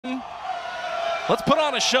Let's put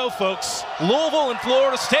on a show, folks. Louisville and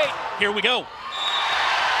Florida State. Here we go.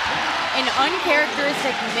 An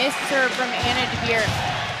uncharacteristic missed serve from Anna DeBeer.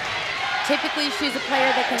 Typically, she's a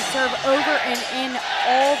player that can serve over and in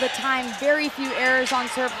all the time. Very few errors on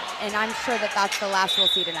serve, and I'm sure that that's the last we'll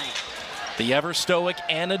see tonight. The ever stoic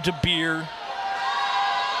Anna DeBeer,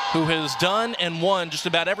 who has done and won just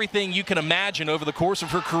about everything you can imagine over the course of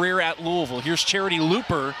her career at Louisville. Here's Charity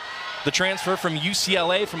Looper, the transfer from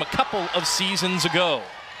UCLA from a couple of seasons ago.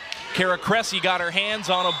 Kara Cressy got her hands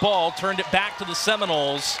on a ball, turned it back to the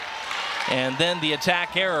Seminoles, and then the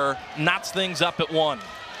attack error knots things up at 1.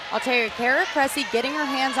 I'll tell you, Kara Cressy getting her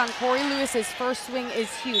hands on Corey Lewis's first swing is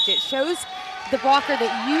huge. It shows the blocker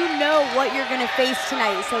that you know what you're going to face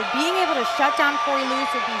tonight. So being able to shut down Corey Lewis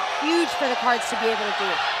would be huge for the Cards to be able to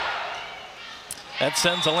do. That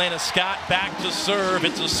sends Elena Scott back to serve.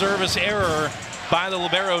 It's a service error by the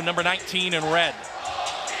libero, number 19 in red.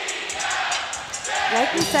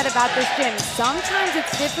 Like we said about this gym, sometimes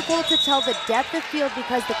it's difficult to tell the depth of field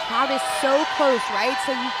because the crowd is so close, right?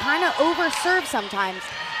 So you kind of overserve sometimes.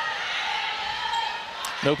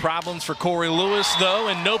 No problems for Corey Lewis, though,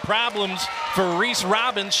 and no problems for Reese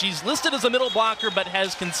Robbins. She's listed as a middle blocker, but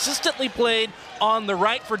has consistently played on the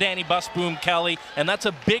right for Danny Busboom Kelly, and that's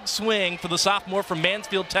a big swing for the sophomore from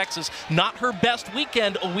Mansfield, Texas. Not her best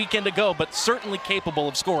weekend a weekend ago, but certainly capable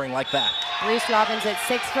of scoring like that. Reese Robbins at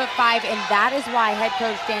 6'5", and that is why head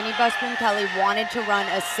coach Danny Busboom Kelly wanted to run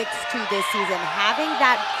a 6-2 this season. Having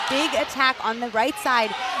that big attack on the right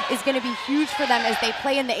side is going to be huge for them as they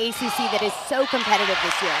play in the ACC that is so competitive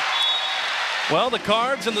this year. Well, the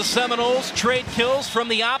Cards and the Seminoles trade kills from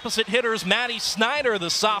the opposite hitters. Maddie Snyder, the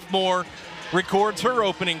sophomore, records her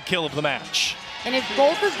opening kill of the match. And if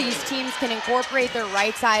both of these teams can incorporate their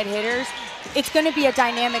right side hitters, it's going to be a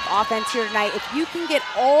dynamic offense here tonight. If you can get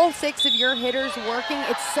all 6 of your hitters working,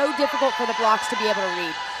 it's so difficult for the blocks to be able to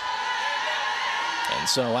read. And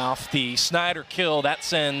so off the Snyder kill, that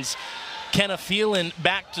sends Kenna Phelan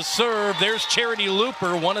back to serve. There's Charity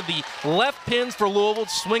Looper, one of the left pins for Louisville,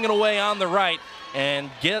 swinging away on the right.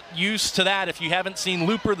 And get used to that if you haven't seen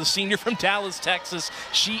Looper, the senior from Dallas, Texas.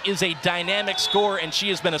 She is a dynamic scorer, and she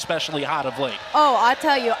has been especially hot of late. Oh, I'll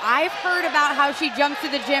tell you, I've heard about how she jumps to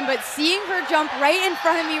the gym, but seeing her jump right in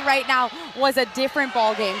front of me right now was a different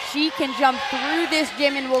ball game. She can jump through this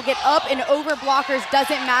gym and will get up and over blockers.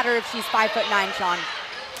 Doesn't matter if she's 5'9", Sean.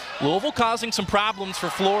 Louisville causing some problems for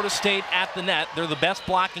Florida State at the net. They're the best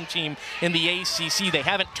blocking team in the ACC. They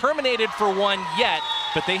haven't terminated for one yet,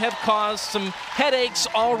 but they have caused some headaches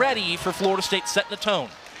already for Florida State, setting the tone.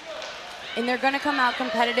 And they're going to come out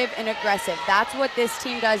competitive and aggressive. That's what this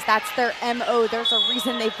team does. That's their MO. There's a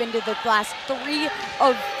reason they've been to the last 3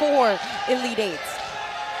 of 4 Elite Eights.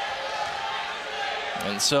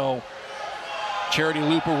 And so Charity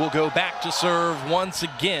Looper will go back to serve once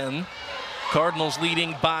again. Cardinals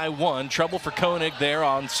leading by 1. Trouble for Koenig there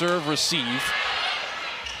on serve receive.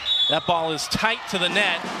 That ball is tight to the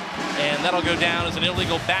net, and that'll go down as an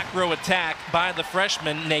illegal back row attack by the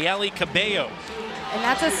freshman, Nayeli Cabello. And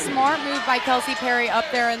that's a smart move by Kelsey Perry up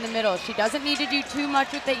there in the middle. She doesn't need to do too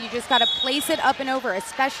much with it. You just got to place it up and over,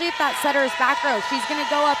 especially if that setter is back row. She's going to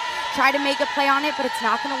go up, try to make a play on it, but it's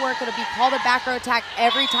not going to work. It'll be called a back row attack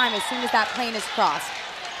every time as soon as that plane is crossed.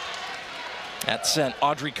 That sent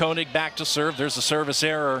Audrey Koenig back to serve. There's a service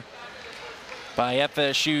error by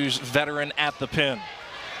FSU's veteran at the pin.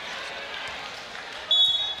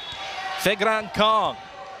 Fegran Kong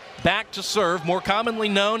back to serve, more commonly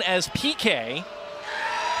known as PK.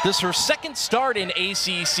 This is her second start in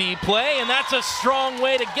ACC play, and that's a strong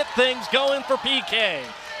way to get things going for PK.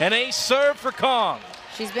 An ace serve for Kong.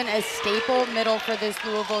 She's been a staple middle for this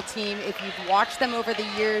Louisville team. If you've watched them over the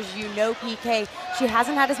years, you know PK. She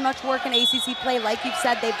hasn't had as much work in ACC play. Like you've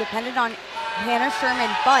said, they've depended on Hannah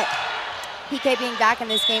Sherman, but PK being back in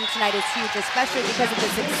this game tonight is huge, especially because of the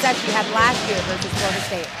success she had last year versus Florida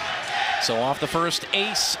State. So off the first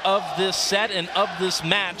ace of this set and of this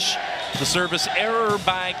match, the service error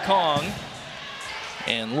by Kong.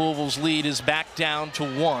 And Louisville's lead is back down to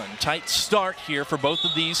 1. Tight start here for both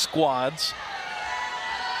of these squads,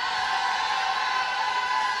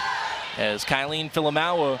 as Kylene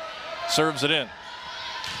Filamawa serves it in.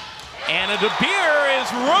 Anna DeBeer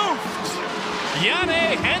is roofed.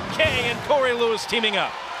 Yane Henke and Corey Lewis teaming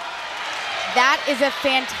up. That is a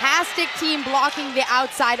fantastic team blocking the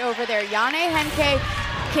outside over there. Yane Henke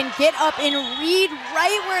can get up and read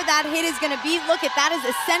right where that hit is going to be. Look at that, is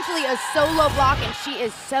essentially a solo block, and she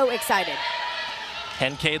is so excited.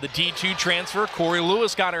 Henke, the D2 transfer. Corey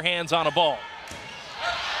Lewis got her hands on a ball.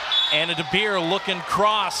 Anna DeBeer looking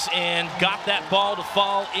cross and got that ball to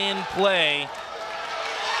fall in play.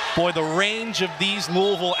 Boy, the range of these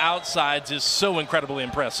Louisville outsides is so incredibly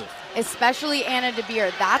impressive. Especially Anna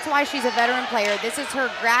DeBeer. That's why she's a veteran player. This is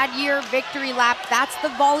her grad year victory lap. That's the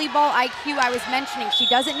volleyball IQ I was mentioning. She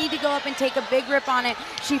doesn't need to go up and take a big rip on it.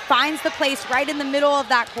 She finds the place right in the middle of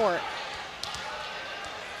that court.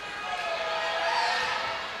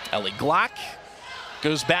 Ellie Glock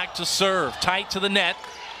goes back to serve, tight to the net.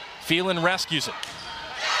 Phelan rescues it.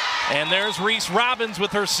 And there's Reese Robbins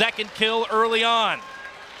with her second kill early on.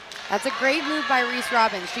 That's a great move by Reese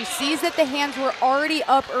Robbins. She sees that the hands were already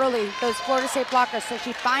up early, those Florida State blockers, so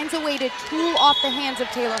she finds a way to tool off the hands of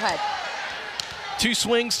Taylor Head. 2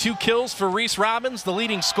 swings, 2 kills for Reese Robbins, the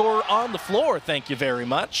leading scorer on the floor. Thank you very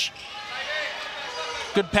much.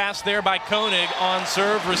 Good pass there by Koenig on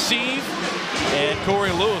serve, receive, and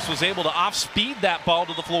Corey Lewis was able to off-speed that ball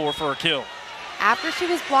to the floor for a kill. After she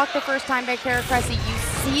was blocked the first time by Kara Cressy, you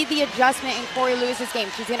see the adjustment in Corey Lewis's game.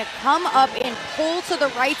 She's going to come up and pull to the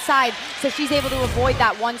right side, so she's able to avoid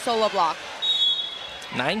that one solo block.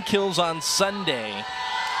 9 kills on Sunday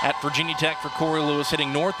at Virginia Tech for Corey Lewis,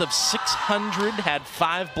 hitting north of 600, had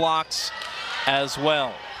 5 blocks as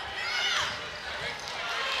well.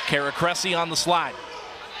 Kara Cressy on the slide.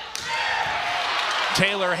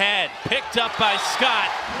 Taylor Head picked up by Scott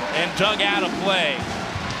and dug out of play.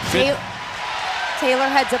 Taylor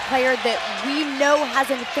Head's a player that we know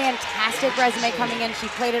has a fantastic resume coming in. She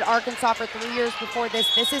played at Arkansas for 3 years before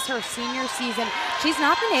this. This is her senior season. She's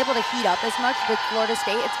not been able to heat up as much with Florida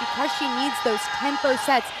State. It's because she needs those tempo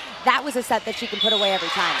sets. That was a set that she can put away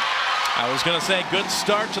every time. I was going to say, good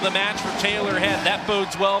start to the match for Taylor Head. That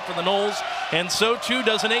bodes well for the Noles, and so too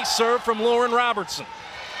does an ace serve from Lauren Robertson.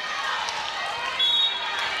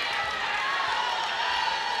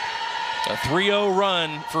 A 3-0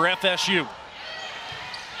 run for FSU.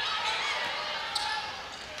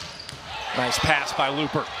 Nice pass by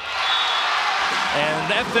Looper.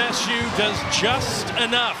 And FSU does just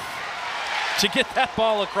enough to get that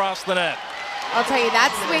ball across the net. I'll tell you,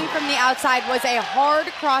 that swing from the outside was a hard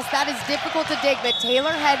cross. That is difficult to dig, but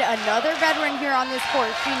Taylor Head, another veteran here on this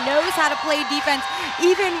court. She knows how to play defense,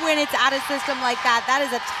 even when it's out of system like that. That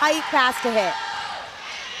is a tight pass to hit.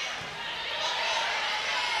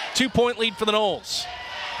 2-point lead for the Noles.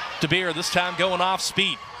 DeBeer this time going off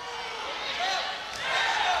speed.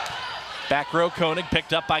 Back row, Koenig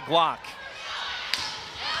picked up by Glock.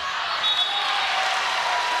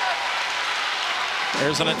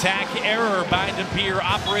 There's an attack error by DeBeer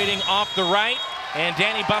operating off the right, and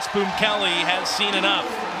Danny Busboom-Kelly has seen enough.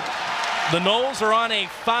 The Noles are on a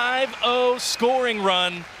 5-0 scoring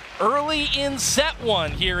run early in set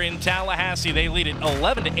 1 here in Tallahassee. They lead it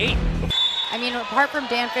 11-8. I mean, apart from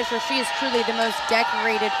Dan Fisher, she is truly the most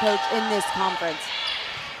decorated coach in this conference.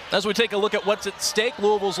 As we take a look at what's at stake,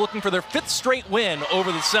 Louisville's looking for their 5th straight win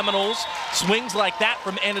over the Seminoles. Swings like that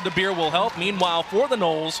from Anna DeBeer will help. Meanwhile, for the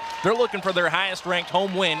Noles, they're looking for their highest-ranked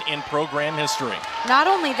home win in program history. Not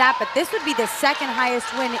only that, but this would be the 2nd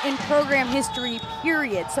highest win in program history,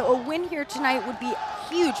 period. So a win here tonight would be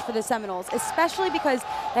huge for the Seminoles, especially because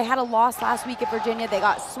they had a loss last week at Virginia. They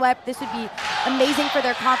got swept. This would be amazing for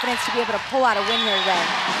their confidence to be able to pull out a win here today.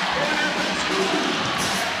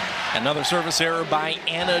 Another service error by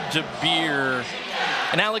Anna DeBeer.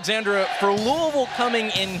 And Alexandra, for Louisville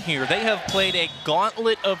coming in here, they have played a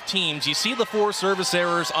gauntlet of teams. You see the 4 service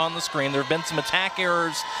errors on the screen. There have been some attack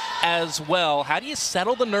errors as well. How do you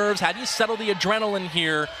settle the nerves? How do you settle the adrenaline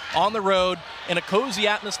here on the road in a cozy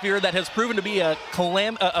atmosphere that has proven to be a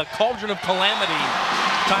cauldron of calamity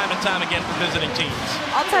time and time again for visiting teams?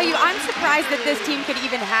 I'll tell you, I'm surprised that this team could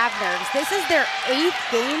even have nerves. This is their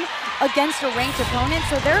 8th game against a ranked opponent,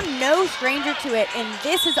 so they're no stranger to it. And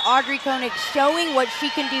this is Audrey Koenig showing what she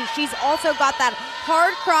can do. She's also got that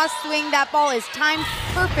hard cross swing. That ball is timed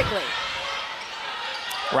perfectly.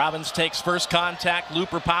 Robbins takes first contact.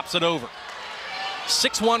 Looper pops it over.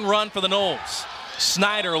 6-1 run for the Noles.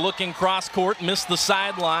 Snyder looking cross court, missed the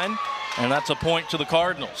sideline, and that's a point to the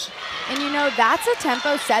Cardinals. And you know, that's a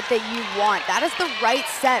tempo set that you want. That is the right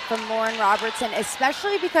set from Lauren Robertson,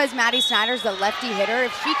 especially because Maddie Snyder's the lefty hitter.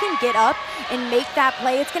 If she can get up and make that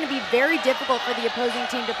play, it's going to be very difficult for the opposing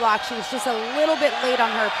team to block. She was just a little bit late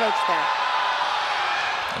on her approach there.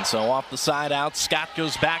 And so off the side out, Scott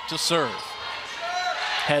goes back to serve.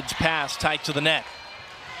 Heads pass tight to the net.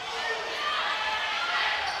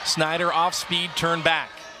 Snyder off speed, turn back.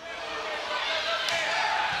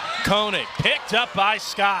 Koenig picked up by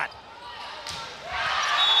Scott.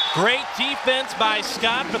 Great defense by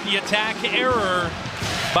Scott, but the attack error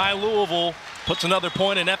by Louisville puts another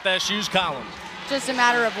point in FSU's column. just a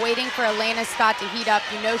matter of waiting for Elena Scott to heat up.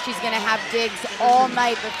 You know she's going to have digs all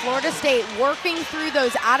night, but Florida State working through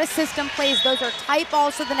those out-of-system plays. Those are tight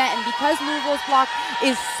balls to the net, and because Louisville's block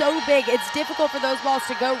is so big, it's difficult for those balls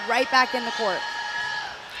to go right back in the court.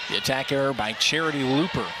 The attack error by Charity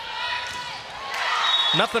Looper.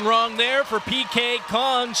 Nothing wrong there for PK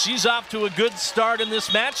Kong. She's off to a good start in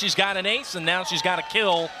this match. She's got an ace, and now she's got a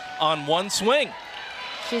kill on one swing.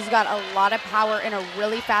 She's got a lot of power and a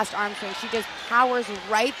really fast arm swing. She just powers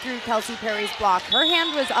right through Kelsey Perry's block. Her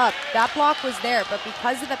hand was up. That block was there, but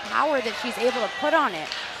because of the power that she's able to put on it,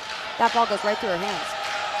 that ball goes right through her hands.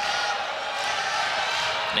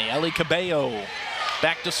 Nayeli Cabello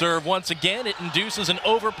back to serve once again. It induces an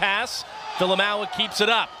overpass. Villamauer keeps it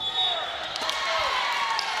up.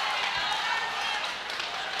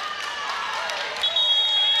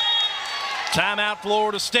 Timeout,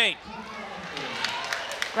 Florida State.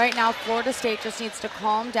 Right now, Florida State just needs to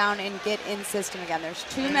calm down and get in system again. There's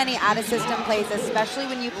too many out-of-system plays, especially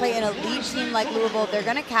when you play an elite team like Louisville. They're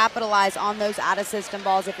going to capitalize on those out-of-system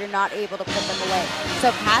balls if you're not able to put them away.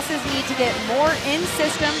 So passes need to get more in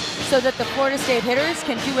system so that the Florida State hitters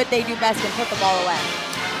can do what they do best and put the ball away.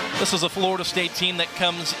 This is a Florida State team that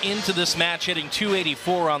comes into this match hitting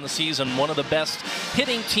 .284 on the season, one of the best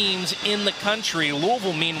hitting teams in the country.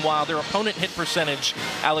 Louisville, meanwhile, their opponent hit percentage,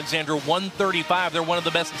 Alexandra, 135. They're one of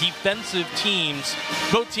the best defensive teams,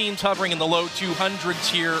 both teams hovering in the low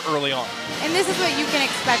 200s here early on. And this is what you can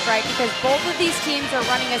expect, right? Because both of these teams are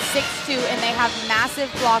running a 6-2 and they have massive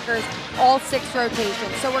blockers, all 6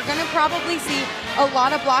 rotations. So we're going to probably see a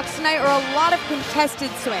lot of blocks tonight or a lot of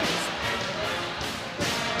contested swings.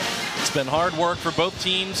 It's been hard work for both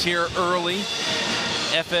teams here early.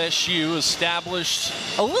 FSU established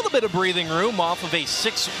a little bit of breathing room off of a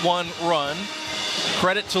 6-1 run.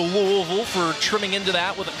 Credit to Louisville for trimming into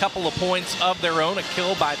that with a couple of points of their own. A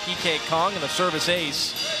kill by PK Kong and a service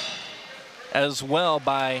ace as well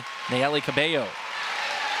by Nayeli Cabello.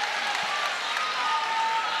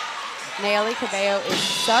 Nayeli Cabello is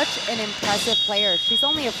such an impressive player. She's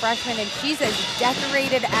only a freshman and she's as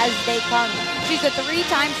decorated as they come. She's a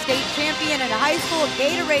 3-time state champion in high school,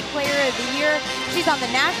 Gatorade Player of the Year. She's on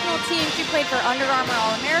the national team. She played for Under Armour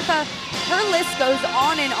All-America. Her list goes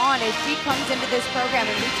on and on as she comes into this program.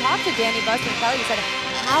 And we talked to Danny Buster Kelly. He said,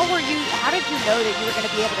 how did you know that you were going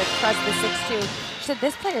to be able to trust the 6'2"? She said,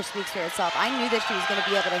 this player speaks for itself. I knew that she was going to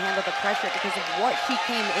be able to handle the pressure because of what she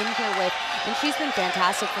came in here with. And she's been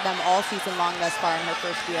fantastic for them all season long thus far in her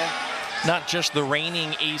first year. Not just the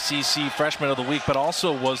reigning ACC Freshman of the Week, but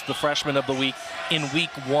also was the Freshman of the Week in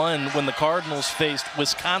Week 1 when the Cardinals faced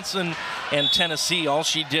Wisconsin and Tennessee. All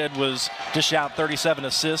she did was dish out 37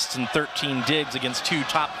 assists and 13 digs against 2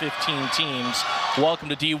 top 15 teams. Welcome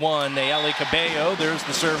to D1, Nayeli Cabello. There's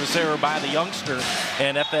the service error by the youngster,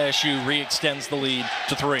 and FSU re-extends the lead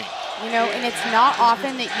to 3. You know, and it's not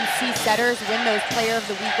often that you see setters win those Player of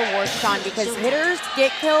the Week awards, Sean, because hitters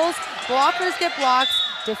get kills, blockers get blocks,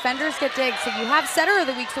 defenders get digs. So you have Setter of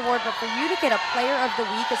the Week's award, but for you to get a Player of the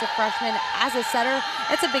Week as a freshman, as a setter,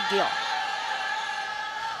 it's a big deal.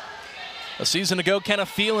 A season ago, Kenna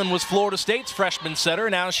Phelan was Florida State's freshman setter.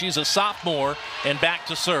 Now she's a sophomore and back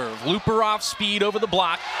to serve. Looper off speed over the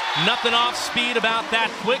block. Nothing off speed about that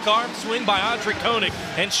quick arm swing by Audrey Koenig,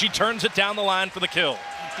 and she turns it down the line for the kill.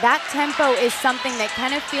 That tempo is something that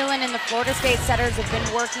Kenneth Phelan and the Florida State setters have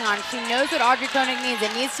been working on. She knows what Audrey Koenig needs.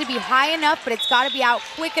 It needs to be high enough, but it's got to be out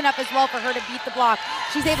quick enough as well for her to beat the block.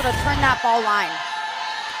 She's able to turn that ball line.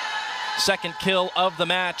 Second kill of the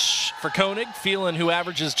match for Koenig. Phelan, who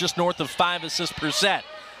averages just north of 5 assists per set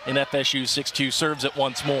in FSU 6-2, serves it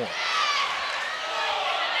once more.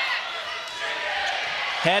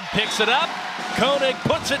 Head picks it up. Koenig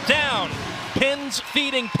puts it down. Pins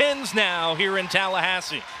feeding pins now here in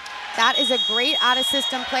Tallahassee. That is a great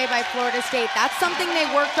out-of-system play by Florida State. That's something they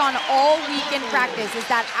worked on all week in practice, is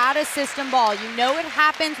that out-of-system ball. You know it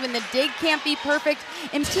happens when the dig can't be perfect,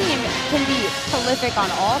 and team can be prolific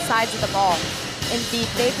on all sides of the ball.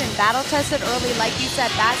 Indeed, they've been battle-tested early. Like you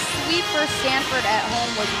said, that sweep for Stanford at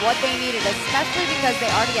home was what they needed, especially because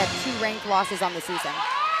they already had 2 ranked losses on the season.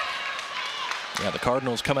 Yeah, the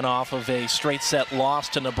Cardinals coming off of a straight set loss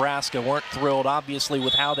to Nebraska weren't thrilled, obviously,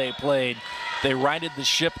 with how they played. They righted the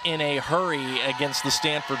ship in a hurry against the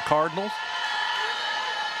Stanford Cardinals.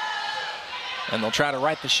 And they'll try to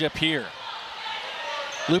right the ship here.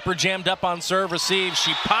 Looper jammed up on serve, receive.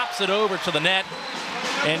 She pops it over to the net.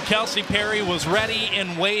 And Kelsey Perry was ready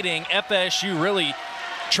and waiting. FSU really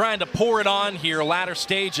trying to pour it on here, latter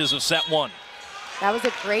stages of set 1. That was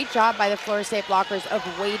a great job by the Florida State blockers of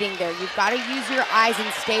waiting there. You've got to use your eyes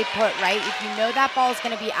and stay put, right? If you know that ball is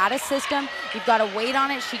going to be out of system, you've got to wait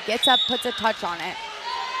on it. She gets up, puts a touch on it.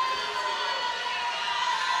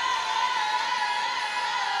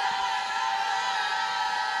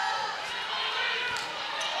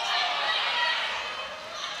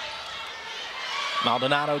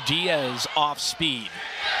 Maldonado Diaz off speed.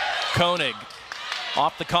 Koenig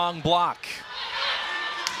off the Kong block.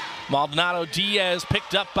 Maldonado Diaz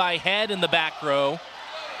picked up by Head in the back row.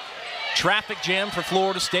 Traffic jam for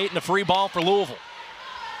Florida State and a free ball for Louisville.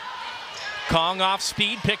 Kong off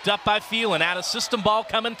speed, picked up by Phelan. Out of system ball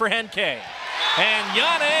coming for Henke. And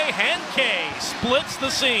Yane Henke splits the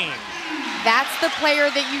seam. That's the player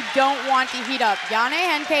that you don't want to heat up. Yane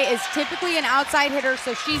Henke is typically an outside hitter,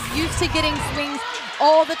 so she's used to getting swings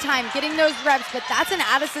all the time, getting those reps, but that's an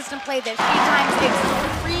out-of-system play that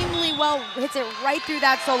she times extremely well, hits it right through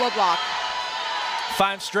that solo block.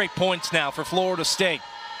 5 straight points now for Florida State.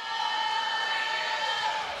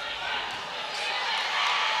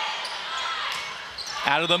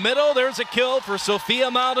 Out of the middle, there's a kill for Sofia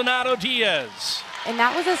Maldonado Diaz. And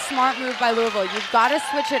that was a smart move by Louisville. You've got to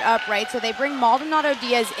switch it up, right? So they bring Maldonado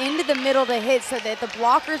Diaz into the middle to hit so that the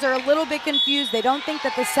blockers are a little bit confused. They don't think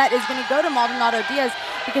that the set is going to go to Maldonado Diaz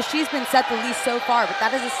because she's been set the least so far. But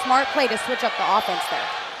that is a smart play to switch up the offense there.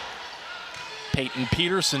 Peyton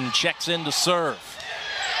Peterson checks in to serve.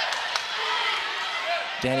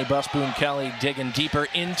 Danny Busboom-Kelly digging deeper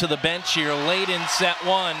into the bench here late in set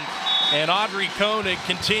 1. And Audrey Koenig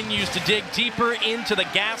continues to dig deeper into the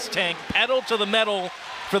gas tank, pedal to the metal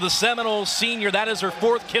for the Seminoles senior. That is her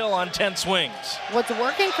 4th kill on 10 swings. What's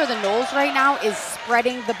working for the Noles right now is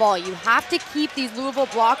spreading the ball. You have to keep these Louisville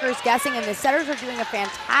blockers guessing, and the setters are doing a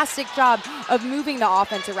fantastic job of moving the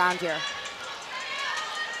offense around here.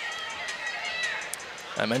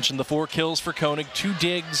 I mentioned the 4 kills for Koenig, 2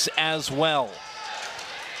 digs as well.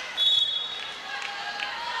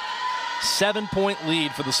 7-point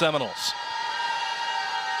lead for the Seminoles.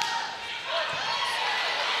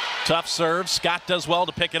 Tough serve. Scott does well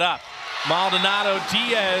to pick it up. Maldonado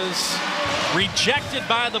Diaz rejected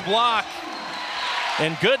by the block.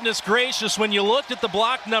 And goodness gracious, when you looked at the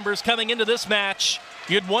block numbers coming into this match,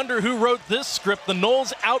 you'd wonder who wrote this script. The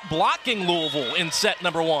Noles out blocking Louisville in set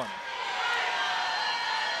number 1.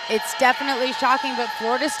 It's definitely shocking, but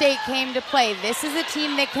Florida State came to play. This is a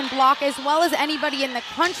team that can block as well as anybody in the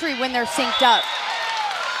country when they're synced up.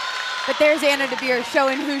 But there's Anna DeBeer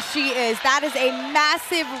showing who she is. That is a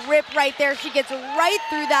massive rip right there. She gets right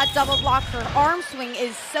through that double block. Her arm swing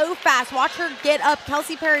is so fast. Watch her get up.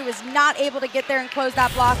 Kelsey Perry was not able to get there and close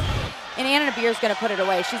that block. And Anna DeBeer is going to put it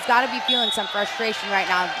away. She's got to be feeling some frustration right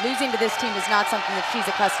now. Losing to this team is not something that she's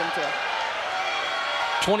accustomed to.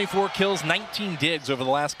 24 kills, 19 digs over the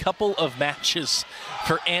last couple of matches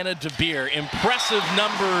for Anna DeBeer. Impressive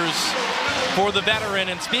numbers for the veteran.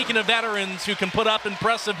 And speaking of veterans who can put up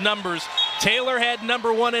impressive numbers, Taylor Head,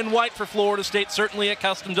 number 1 in white for Florida State, certainly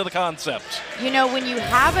accustomed to the concept. You know, when you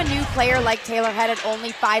have a new player like Taylor Head at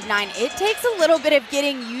only 5'9", it takes a little bit of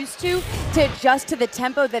getting used to adjust to the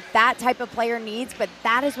tempo that that type of player needs, but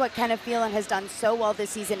that is what Kenneth Phelan has done so well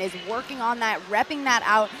this season, is working on that, repping that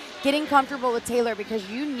out, getting comfortable with Taylor, because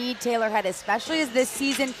you need Taylor Head, especially as this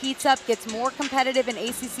season heats up, gets more competitive in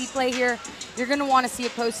ACC play here. You're going to want to see a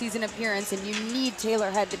postseason appearance, and you need Taylor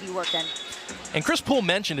Head to be working. And Chris Poole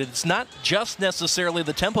mentioned it, it's not just necessarily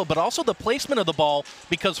the tempo, but also the placement of the ball,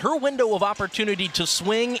 because her window of opportunity to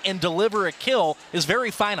swing and deliver a kill is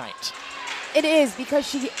very finite. It is, because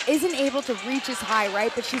she isn't able to reach as high,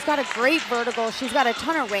 right? But she's got a great vertical. She's got a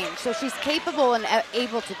ton of range, so she's capable and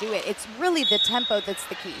able to do it. It's really the tempo that's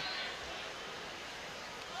the key.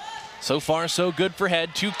 So far, so good for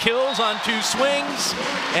Head. 2 kills on 2 swings,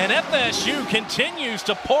 and FSU continues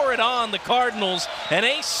to pour it on the Cardinals. An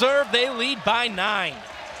ace serve, they lead by 9.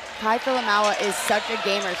 Kai Filamawa is such a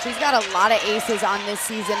gamer. She's got a lot of aces on this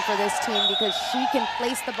season for this team because she can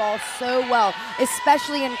place the ball so well,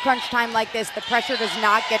 especially in crunch time like this. The pressure does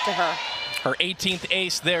not get to her. Her 18th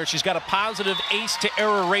ace there. She's got a positive ace to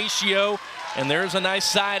error ratio, and there's a nice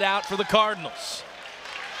side out for the Cardinals.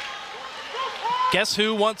 Guess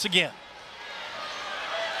who once again?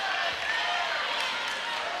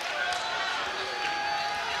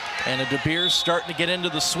 Anna DeBeer's starting to get into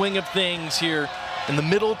the swing of things here in the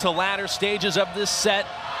middle to latter stages of this set.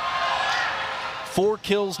 4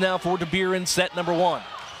 kills now for DeBeer in set number 1.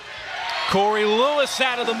 Corey Lewis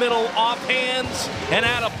out of the middle, off hands and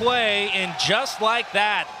out of play, and just like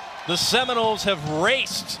that, the Seminoles have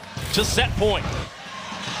raced to set point.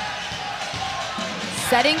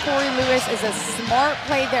 Setting Corey Lewis is a smart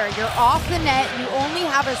play there. You're off the net. You only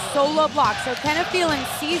have a solo block. So Kenna Phelan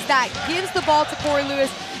sees that, gives the ball to Corey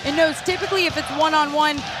Lewis, and knows typically if it's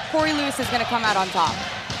one-on-one, Corey Lewis is going to come out on top.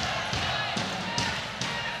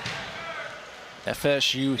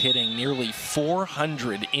 FSU hitting nearly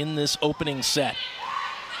 400 in this opening set.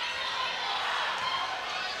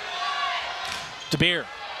 DeBeer,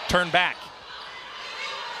 turn back.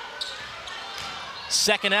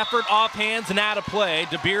 Second effort, off hands and out of play.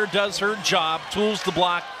 DeBeer does her job, tools the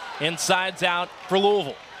block, and sides out for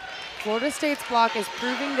Louisville. Florida State's block is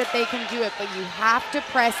proving that they can do it, but you have to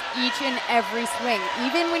press each and every swing.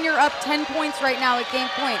 Even when you're up 10 points right now at game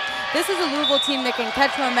point, this is a Louisville team that can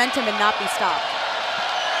catch momentum and not be stopped.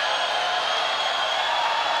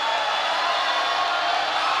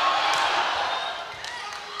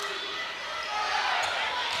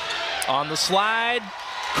 On the slide,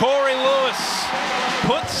 Corey Lewis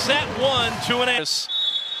puts set one to an ace.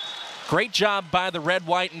 Great job by the red,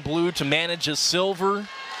 white, and blue to manage a silver.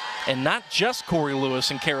 And not just Corey Lewis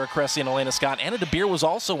and Kara Cressy and Elena Scott. Anna DeBeer was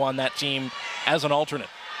also on that team as an alternate.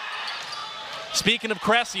 Speaking of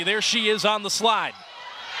Cressy, there she is on the slide.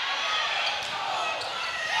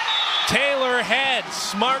 Taylor Head,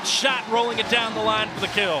 smart shot, rolling it down the line for the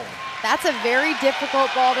kill. That's a very difficult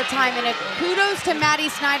ball to time, and a kudos to Maddie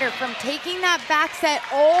Snyder from taking that back set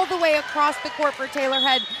all the way across the court for Taylor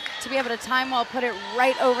Head to be able to time well, put it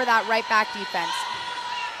right over that right back defense.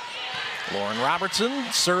 Lauren Robertson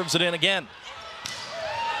serves it in again.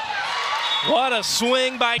 What a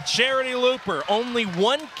swing by Charity Looper. Only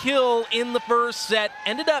one kill in the first set.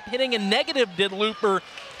 Ended up hitting a negative, did Looper.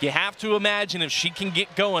 You have to imagine if she can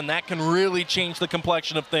get going, that can really change the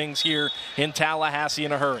complexion of things here in Tallahassee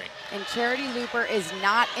in a hurry. And Charity Looper is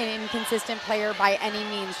not an inconsistent player by any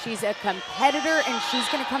means. She's a competitor, and she's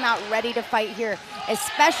going to come out ready to fight here,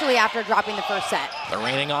 especially after dropping the first set. The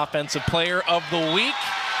reigning offensive player of the week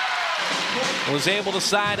was able to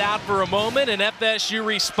side out for a moment, and FSU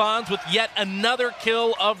responds with yet another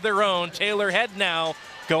kill of their own. Taylor Head now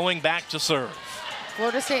going back to serve.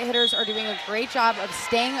 Florida State hitters are doing a great job of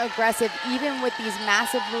staying aggressive even with these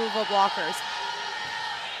massive Louisville blockers.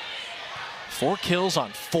 4 kills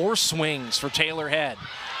on 4 swings for Taylor Head.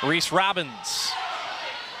 Reese Robbins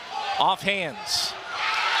off hands.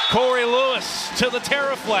 Corey Lewis to the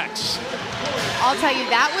Terraflex. I'll tell you,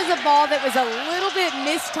 that was a ball that was a little bit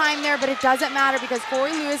mistimed there, but it doesn't matter because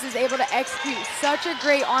Corey Lewis is able to execute such a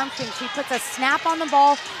great arm swing. She puts a snap on the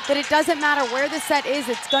ball that it doesn't matter where the set is.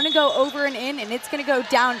 It's going to go over and in, and it's going to go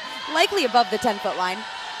down likely above the 10-foot line.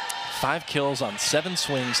 5 kills on 7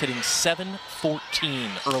 swings, hitting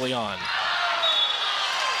 .714 early on.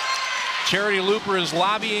 Charity Looper is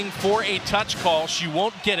lobbying for a touch call. She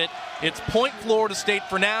won't get it. It's point Florida State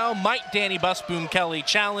for now. Might Danny Busboom Kelly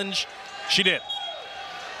challenge? She did.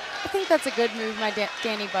 I think that's a good move, my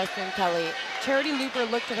Danny Busboom Kelly. Charity Looper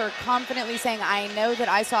looked at her confidently saying, I know that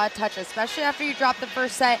I saw a touch, especially after you dropped the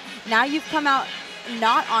first set. Now you've come out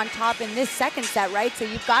not on top in this second set, right? So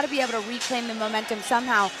you've got to be able to reclaim the momentum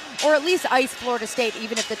somehow, or at least ice Florida State,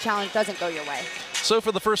 even if the challenge doesn't go your way. So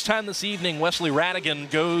for the first time this evening, Wesley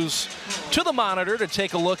Radigan goes to the monitor to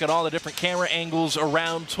take a look at all the different camera angles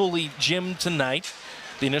around Tully Gym tonight.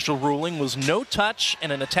 The initial ruling was no touch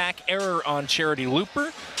and an attack error on Charity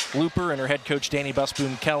Looper. Looper and her head coach Danny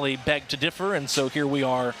Busboom Kelly begged to differ, and so here we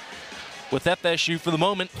are with FSU for the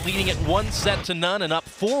moment leading it 1-0 and up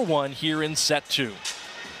 4-1 here in set 2.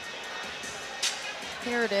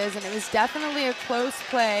 Here it is, and it was definitely a close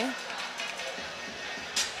play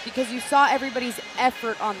because you saw everybody's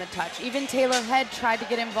effort on the touch. Even Taylor Head tried to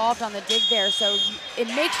get involved on the dig there, so it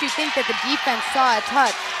makes you think that the defense saw a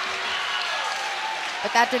touch.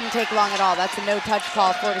 But that didn't take long at all. That's a no-touch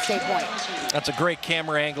call, Florida State point. That's a great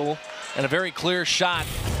camera angle and a very clear shot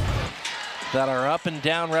that our up and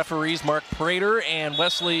down referees, Mark Prater and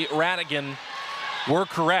Wesley Radigan, were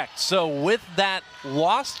correct. So with that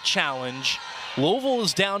lost challenge, Louisville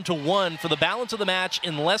is down to 1 for the balance of the match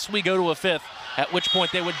unless we go to a 5th, at which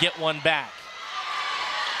point they would get 1 back.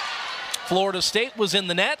 Florida State was in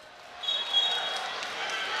the net.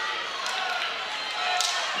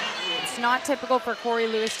 It's not typical for Corey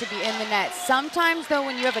Lewis to be in the net. Sometimes, though,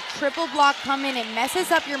 when you have a triple block come in, it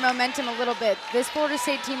messes up your momentum a little bit. This Florida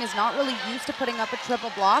State team is not really used to putting up a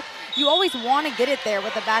triple block. You always want to get it there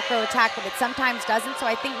with a back row attack, but it sometimes doesn't, so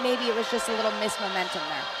I think maybe it was just a little mismomentum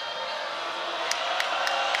there.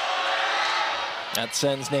 That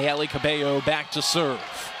sends Nayeli Cabello back to serve.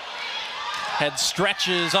 Head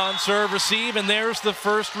stretches on serve receive, and there's the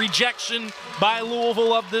first rejection by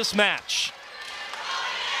Louisville of this match.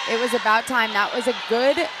 It was about time. That was a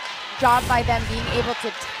good job by them being able to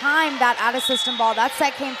time that out-of-system ball. That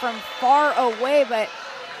set came from far away, but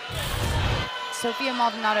Sofia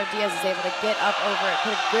Maldonado-Diaz is able to get up over it,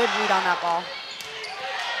 put a good read on that ball.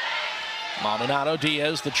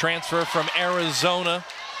 Maldonado-Diaz, the transfer from Arizona,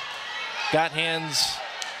 got hands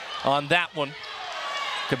on that one.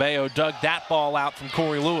 Cabello dug that ball out from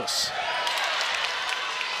Corey Lewis.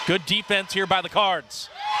 Good defense here by the Cards.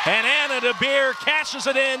 And Anna DeBeer cashes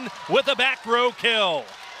it in with a back row kill.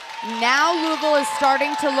 Now Louisville is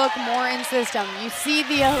starting to look more in system. You see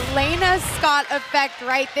the Elena Scott effect,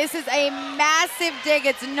 right? This is a massive dig.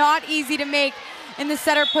 It's not easy to make. And the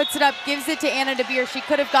setter puts it up, gives it to Anna DeBeer. She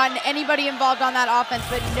could have gotten anybody involved on that offense,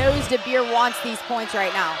 but knows DeBeer wants these points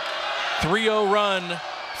right now. 3-0 run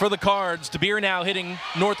for the Cards. DeBeer now hitting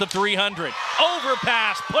north of 300.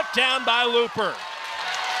 Overpass put down by Looper.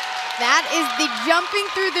 That is the jumping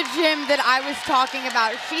through the gym that I was talking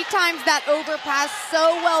about. She times that overpass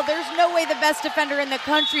so well. There's no way the best defender in the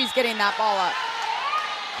country is getting that ball up.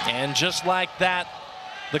 And just like that,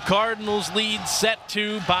 the Cardinals lead set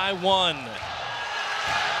 2 by 1.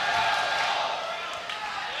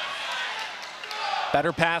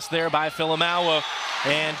 Better pass there by Filamawa,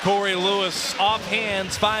 and Corey Lewis off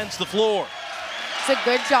hands finds the floor. It's a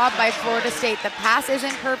good job by Florida State. The pass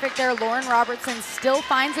isn't perfect there. Lauren Robertson still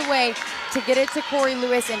finds a way to get it to Corey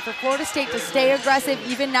Lewis, and for Florida State to stay aggressive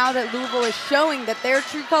even now that Louisville is showing that their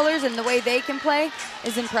true colors and the way they can play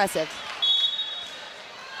is impressive.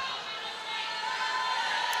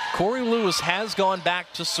 Corey Lewis has gone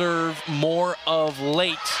back to serve more of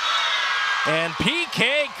late, and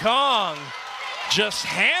PK Kong just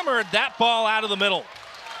hammered that ball out of the middle.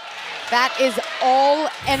 That is all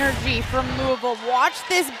energy from Louisville. Watch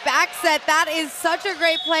this back set. That is such a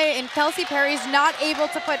great play, and Kelsey Perry's not able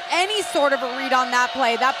to put any sort of a read on that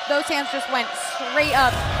play. Those hands just went straight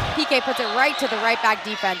up. PK puts it right to the right back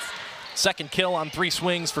defense. Second kill on 3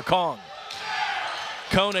 swings for Kong.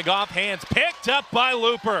 Koenig off hands, picked up by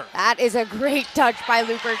Looper. That is a great touch by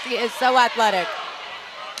Looper. She is so athletic.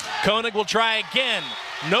 Koenig will try again.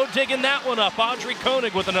 No digging that one up. Audrey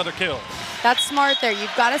Koenig with another kill. That's smart there.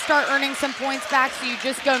 You've got to start earning some points back, so you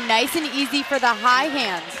just go nice and easy for the high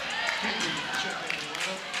hands.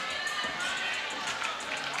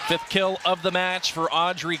 5th kill of the match for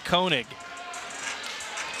Audrey Koenig.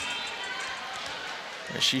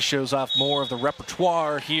 As she shows off more of the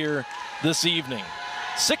repertoire here this evening.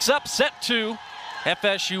 6 up, set 2.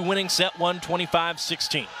 FSU winning set 1,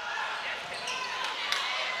 25-16.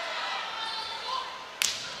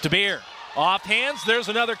 DeBeer, off hands, there's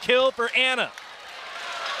another kill for Anna.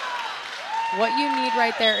 What you need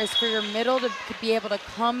right there is for your middle to be able to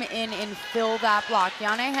come in and fill that block.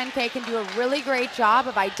 Yana Henke can do a really great job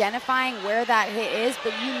of identifying where that hit is,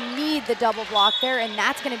 but you need the double block there, and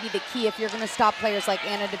that's going to be the key if you're going to stop players like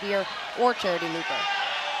Anna DeBeer or Charity Looper.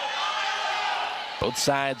 Both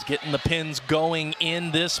sides getting the pins going in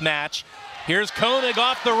this match. Here's Koenig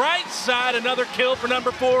off the right side, another kill for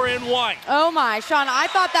number 4 in white. Oh my, Sean, I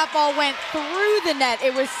thought that ball went through the net.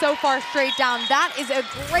 It was so far straight down. That is a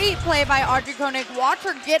great play by Audrey Koenig. Watch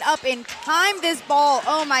her get up and time this ball.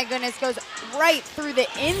 Oh my goodness, goes right through the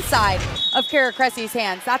inside of Kara Cressy's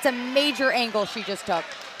hands. That's a major angle she just took.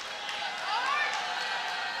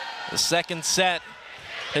 The second set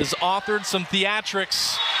has authored some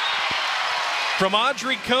theatrics from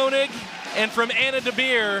Audrey Koenig and from Anna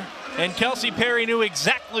DeBeer. And Kelsey Perry knew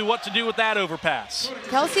exactly what to do with that overpass.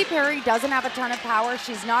 Kelsey Perry doesn't have a ton of power.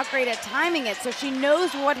 She's not great at timing it, so she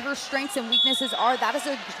knows what her strengths and weaknesses are. That is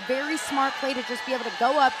a very smart play to just be able to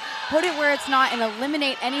go up, put it where it's not, and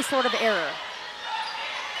eliminate any sort of error.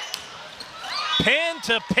 Pan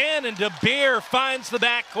to pin, and DeBeer finds the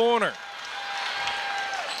back corner.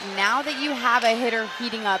 Now that you have a hitter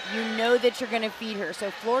heating up, you know that you're going to feed her. So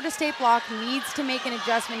Florida State block needs to make an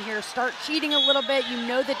adjustment here. Start cheating a little bit. You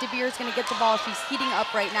know that DeBeer is going to get the ball. She's heating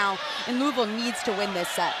up right now, and Louisville needs to win this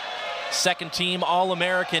set. Second team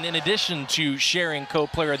All-American in addition to sharing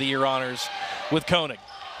Co-Player of the Year honors with Koenig.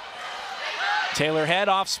 Taylor Head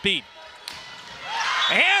off speed.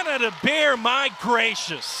 Anna DeBeer, my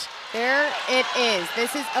gracious. There it is.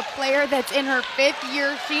 This is a player that's in her 5th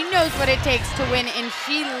year. She knows what it takes to win, and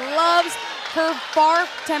she loves her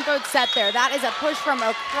far-tempoed set there. That is a push from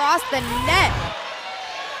across the net.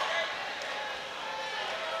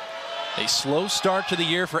 A slow start to the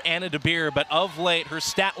year for Anna DeBeer, but of late, her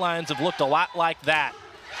stat lines have looked a lot like that.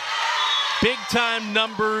 Big-time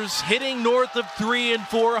numbers, hitting north of 300 and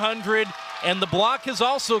 400, and the block has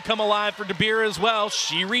also come alive for DeBeer as well.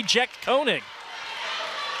 She rejects Koenig.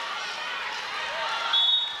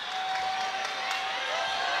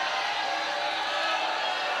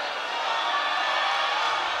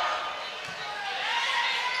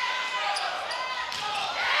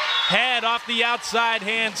 Head off the outside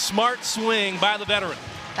hand. Smart swing by the veteran.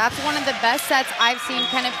 That's one of the best sets I've seen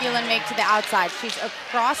Kenneth Phelan make to the outside. She's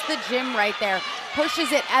across the gym right there.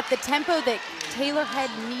 Pushes it at the tempo that Taylor Head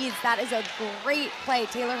needs. That is a great play.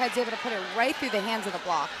 Taylor Head's able to put it right through the hands of the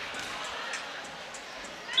block.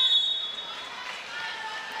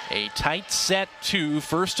 A tight set 2,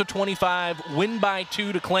 first to 25, win by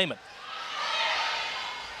 2 to claim it.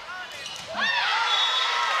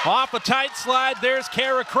 Off a tight slide, there's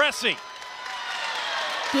Kara Cressy.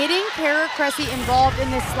 Getting Kara Cressy involved in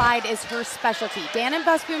this slide is her specialty. Dan and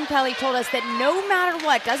Busboom Kelly told us that no matter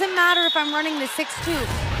what, doesn't matter if I'm running the 6-2,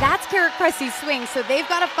 that's Kara Cressy's swing. So they've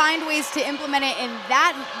got to find ways to implement it, and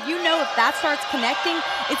that, you know, if that starts connecting,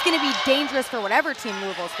 it's going to be dangerous for whatever team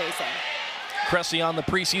Louisville's facing. Cressy on the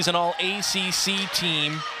preseason All-ACC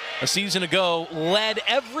team a season ago, led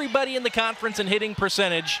everybody in the conference in hitting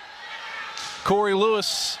percentage. Corey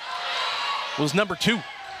Lewis was number 2.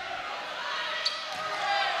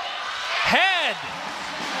 Head.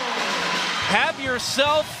 Have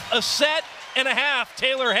yourself a set and a half,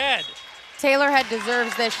 Taylor Head. Taylor Head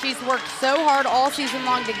deserves this. She's worked so hard all season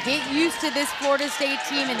long to get used to this Florida State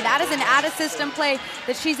team, and that is an out-of-system play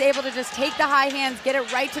that she's able to just take the high hands, get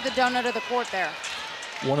it right to the donut of the court there.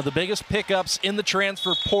 One of the biggest pickups in the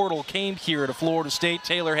transfer portal came here to Florida State.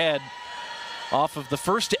 Taylor Head off of the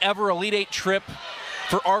first ever Elite Eight trip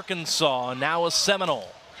for Arkansas, now a Seminole.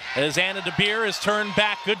 As Anna DeBeer is turned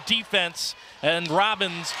back, good defense, and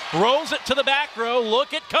Robbins rolls it to the back row.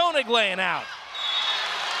 Look at Koenig laying out.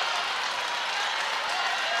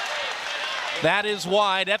 That is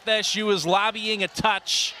wide. FSU is lobbying a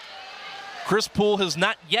touch. Chris Poole has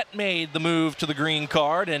not yet made the move to the green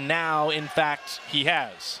card, and now, in fact, he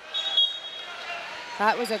has.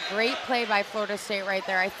 That was a great play by Florida State right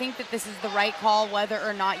there. I think that this is the right call, whether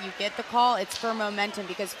or not you get the call. It's for momentum,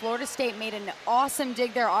 because Florida State made an awesome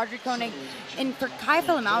dig there. Audrey Koenig, and for Kai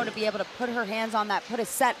Filamau to be able to put her hands on that, put a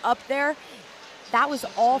set up there, that was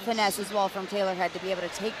all finesse as well from Taylor Head to be able to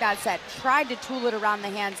take that set, tried to tool it around the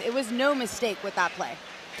hands. It was no mistake with that play.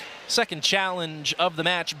 Second challenge of the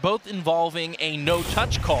match, both involving a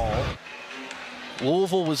no-touch call.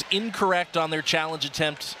 Louisville was incorrect on their challenge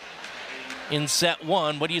attempt in set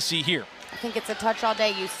 1. What do you see here? I think it's a touch all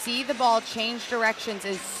day. You see the ball change directions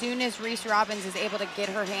as soon as Reese Robbins is able to get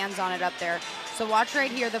her hands on it up there. So watch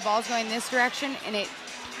right here, the ball's going this direction, and it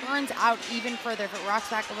turns out even further. If it rocks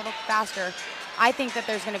back a little faster, I think that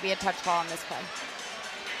there's going to be a touch call on this play.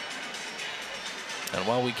 And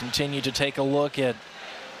while we continue to take a look at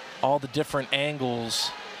all the different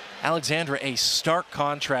angles, Alexandra, a stark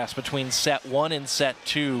contrast between set 1 and set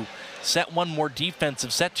 2. Set 1 more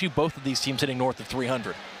defensive. Set 2, both of these teams hitting north of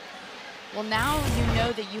 300. Well, now you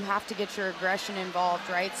know that you have to get your aggression involved,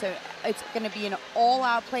 right? So it's going to be an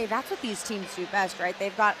all-out play. That's what these teams do best, right?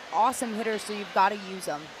 They've got awesome hitters, so you've got to use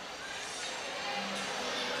them.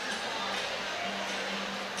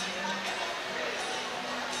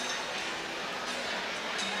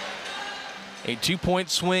 A 2-point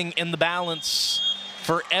swing in the balance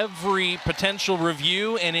for every potential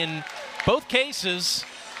review, and in both cases,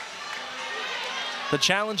 the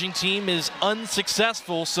challenging team is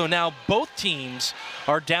unsuccessful, so now both teams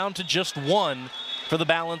are down to just 1 for the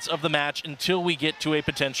balance of the match until we get to a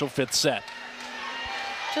potential 5th set.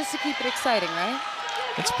 Just to keep it exciting, right?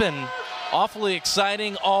 It's been awfully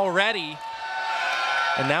exciting already,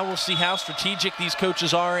 and now we'll see how strategic these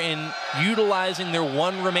coaches are in utilizing their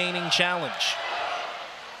 1 remaining challenge.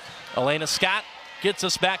 Elena Scott gets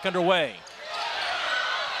us back underway.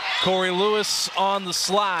 Corey Lewis on the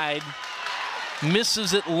slide.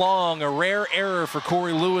 Misses it long, a rare error for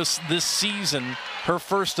Corey Lewis this season, her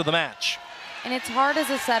first of the match. And it's hard as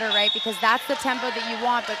a setter, right? Because that's the tempo that you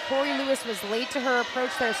want, but Corey Lewis was late to her approach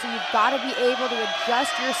there, so you've got to be able to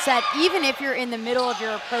adjust your set, even if you're in the middle of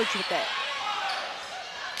your approach with it.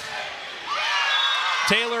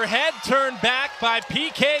 Taylor Head turned back by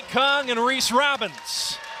PK Kung and Reese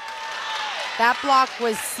Robbins. That block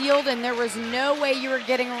was sealed, and there was no way you were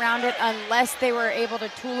getting around it unless they were able to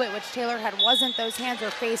tool it, which Taylor Head wasn't. Those hands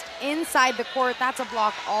were faced inside the court. That's a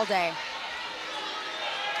block all day.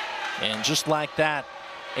 And just like that,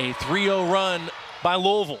 a 3-0 run by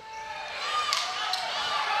Louisville.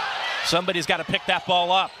 Somebody's got to pick that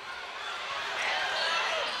ball up.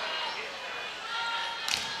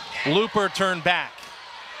 Looper turned back.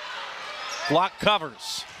 Block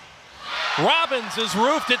covers. Robbins is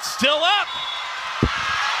roofed, it's still up.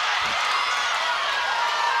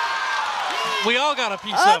 We all got a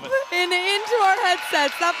piece of it. And into our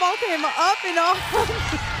headsets. That ball came up and off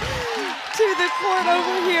to the court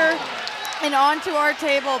over here and onto our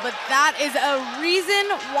table. But that is a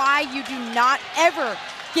reason why you do not ever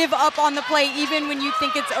give up on the play even when you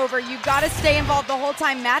think it's over. You've got to stay involved the whole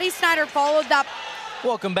time. Maddie Snyder followed that.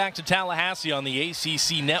 Welcome back to Tallahassee on the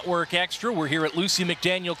ACC Network Extra. We're here at Lucy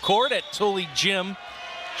McDaniel Court at Tully Gym.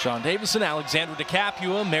 Sean Davison, Alexandra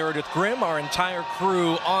DeCapua, Meredith Grimm, our entire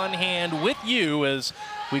crew on hand with you as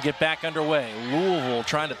we get back underway. Louisville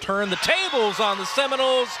trying to turn the tables on the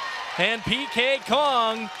Seminoles, and PK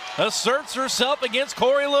Kong asserts herself against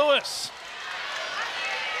Corey Lewis.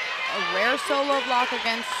 A rare solo block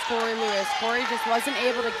against Corey Lewis. Corey just wasn't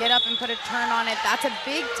able to get up and put a turn on it. That's a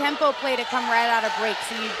big tempo play to come right out of break,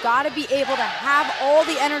 so you've got to be able to have all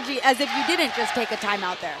the energy as if you didn't just take a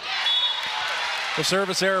timeout there. The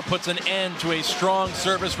service error puts an end to a strong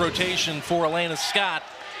service rotation for Elena Scott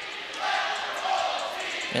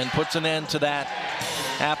and puts an end to that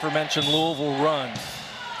aforementioned Louisville run.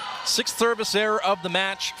 6th service error of the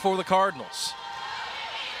match for the Cardinals.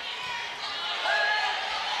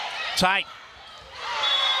 Tight.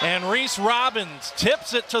 And Reese Robbins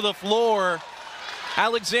tips it to the floor.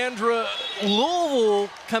 Alexandra, Louisville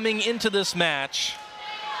coming into this match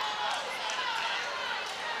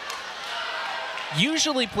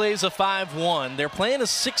usually plays a 5-1. They're playing a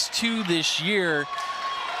 6-2 this year.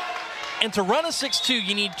 And to run a 6-2,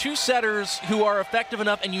 you need 2 setters who are effective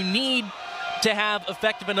enough, and you need to have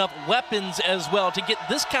effective enough weapons as well. To get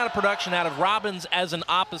this kind of production out of Robbins as an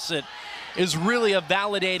opposite is really a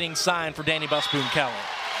validating sign for Danny Busboom-Keller.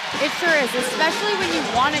 It sure is, especially when you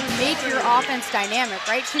want to make your offense dynamic,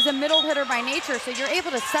 right? She's a middle hitter by nature, so you're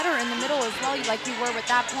able to set her in the middle as well, like you were with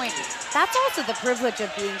that point. That's also the privilege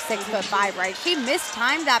of being 6'5", right? She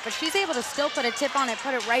mistimed that, but she's able to still put a tip on it,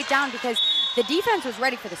 put it right down because the defense was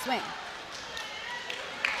ready for the swing.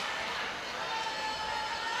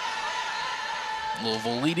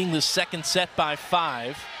 Louisville leading the 2nd set by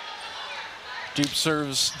 5. Dupe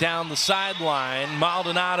serves down the sideline.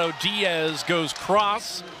 Maldonado Diaz goes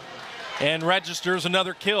cross and registers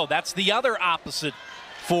another kill. That's the other opposite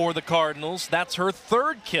for the Cardinals. That's her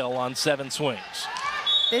 3rd kill on 7 swings.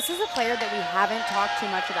 This is a player that we haven't talked too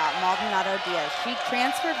much about, Maldonado Diaz. She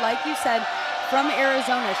transferred, like you said, from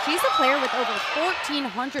Arizona. She's a player with over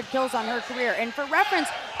 1,400 kills on her career. And for reference,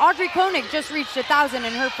 Audrey Koenig just reached 1,000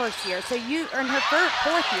 in her first year, so in her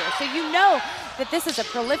 4th year. So you know that this is a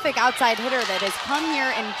prolific outside hitter that has come here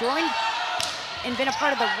and joined and been a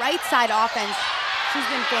part of the right side offense. She's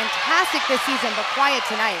been fantastic this season, but quiet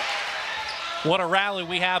tonight. What a rally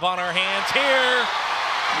we have on our hands here.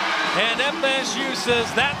 And FSU says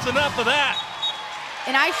that's enough of that.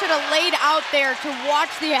 And I should have laid out there to watch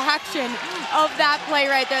the action of that play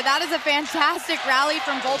right there. That is a fantastic rally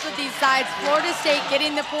from both of these sides. Florida State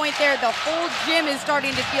getting the point there. The whole gym is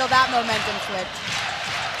starting to feel that momentum switch.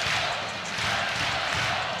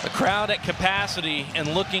 The crowd at capacity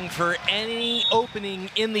and looking for any opening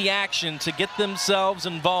in the action to get themselves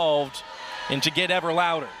involved and to get ever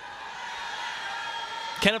louder.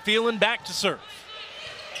 Kenna Phelan back to serve.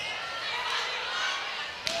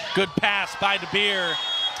 Good pass by DeBeer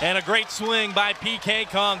and a great swing by PK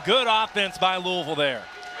Kong. Good offense by Louisville there.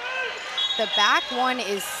 The back one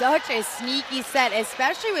is such a sneaky set,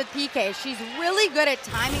 especially with PK. She's really good at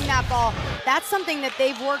timing that ball. That's something that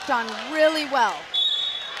they've worked on really well.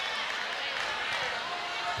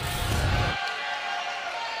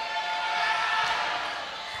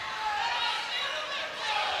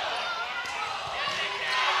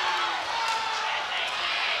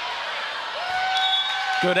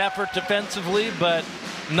 Good effort defensively, but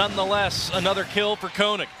nonetheless, another kill for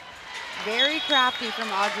Koenig. Very crafty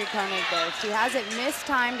from Audrey Koenig there. She hasn't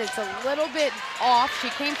mistimed. It's a little bit off. She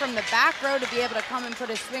came from the back row to be able to come and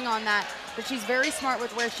put a swing on that, but she's very smart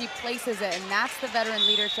with where she places it, and that's the veteran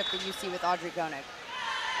leadership that you see with Audrey Koenig.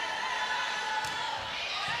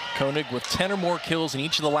 Koenig with 10 or more kills in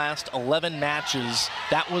each of the last 11 matches.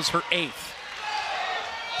 That was her 8th.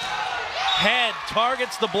 Head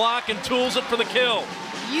targets the block and tools it for the kill.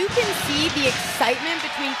 You can see the excitement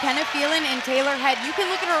between Kenna Phelan and Taylor Head. You can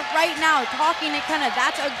look at her right now talking to Kenna.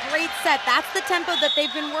 That's a great set. That's the tempo that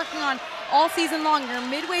they've been working on all season long. You're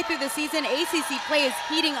midway through the season. ACC play is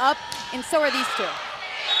heating up, and so are these two.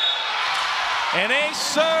 An ace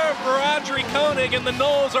serve for Audrey Koenig, and the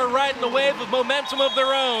Noles are riding the wave of momentum of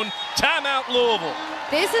their own. Timeout, Louisville.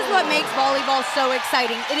 This is what makes volleyball so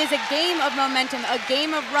exciting. It is a game of momentum, a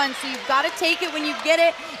game of runs, so you've got to take it when you get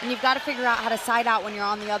it, and you've got to figure out how to side out when you're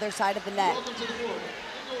on the other side of the net.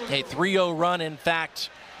 A 3-0 run, in fact,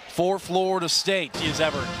 for Florida State is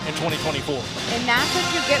ever in 2024. And that's what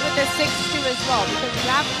you get with the 6-2 as well, because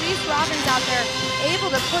you have Reese Robbins out there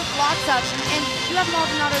able to put blocks up, and you have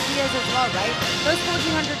Maldonado Diaz as well, right? Those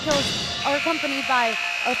 1,400 kills are accompanied by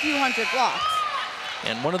a few hundred blocks.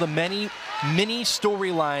 And one of the many many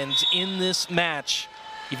storylines in this match.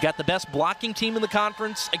 You've got the best blocking team in the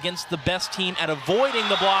conference against the best team at avoiding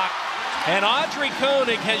the block. And Audrey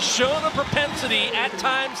Koenig has shown a propensity at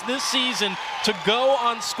times this season to go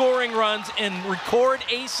on scoring runs and record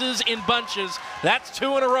aces in bunches. That's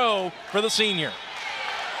 2 in a row for the senior.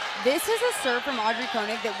 This is a serve from Audrey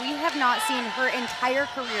Koenig that we have not seen her entire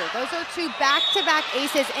career. Those are 2 back-to-back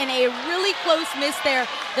aces and a really close miss there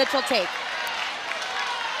that she'll take.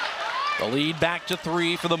 The lead back to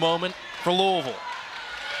 3 for the moment for Louisville.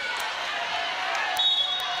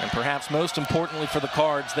 And perhaps most importantly for the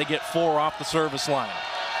Cards, they get 4 off the service line.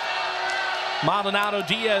 Maldonado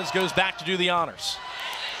Diaz goes back to do the honors.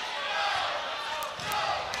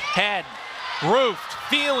 Head, roofed,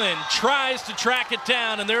 Phelan tries to track it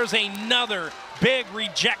down, and there's another big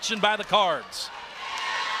rejection by the Cards.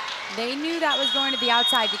 They knew that was going to the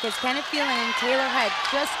outside because Kenneth Phelan and Taylor Head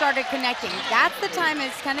just started connecting. That's the time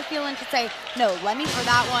as Kenneth Phelan should say, no, let me for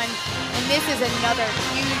that one. And this is another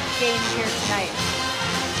huge game here tonight.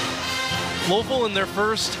 Louisville in their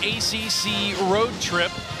first ACC road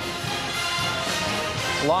trip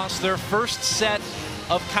lost their first set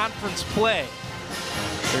of conference play.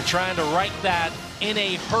 They're trying to right that in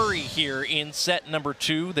a hurry here in set number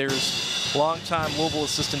 2. There's longtime Louisville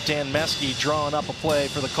assistant Dan Meskey drawing up a play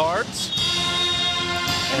for the Cards.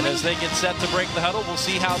 And as they get set to break the huddle, we'll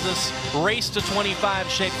see how this race to 25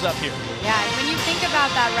 shapes up here. Yeah, and when you think about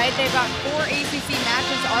that, right, they've got 4 ACC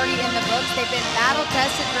matches already in the books. They've been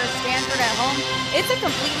battle-tested versus Stanford at home. It's a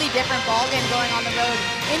completely different ballgame going on the road.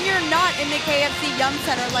 And you're not in the KFC Yum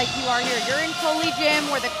Center like you are here. You're in Foley Gym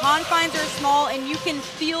where the confines are small and you can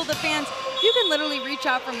feel the fans. You can literally reach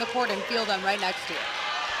out from the court and feel them right next to you.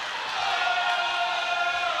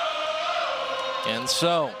 And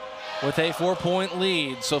so, with a 4-point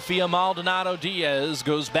lead, Sofia Maldonado Diaz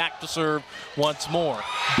goes back to serve once more.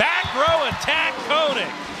 Back row attack, Koenig.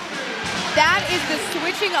 That is the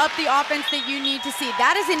switching up the offense that you need to see.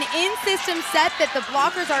 That is an in-system set that the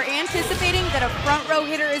blockers are anticipating that a front row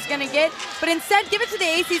hitter is going to get, but instead give it to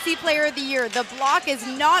the ACC Player of the Year. The block is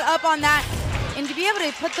not up on that, and to be able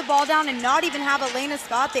to put the ball down and not even have Elena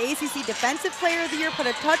Scott, the ACC Defensive Player of the Year, put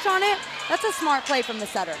a touch on it, that's a smart play from the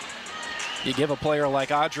setter. You give a player like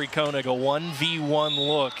Audrey Koenig a 1v1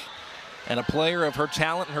 look, and a player of her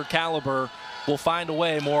talent and her caliber will find a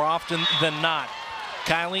way more often than not.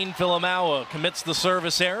 Kylene Filamaua commits the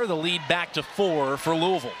service error, the lead back to 4 for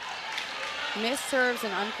Louisville. Missed serves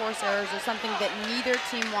and unforced errors are something that neither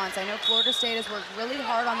team wants. I know Florida State has worked really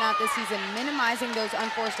hard on that this season, minimizing those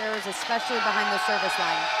unforced errors, especially behind the service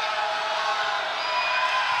line.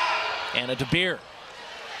 Anna DeBeer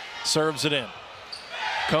serves it in.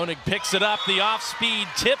 Koenig picks it up, the off-speed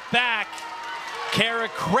tip back. Kara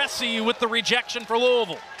Cressy with the rejection for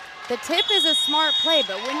Louisville. The tip is a smart play,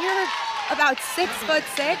 but when you're about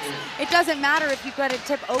 6'6", it doesn't matter if you put a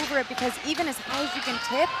tip over it, because even as high as you can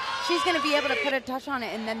tip, she's going to be able to put a touch on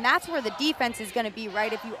it, and then that's where the defense is going to be,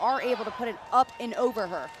 right, if you are able to put it up and over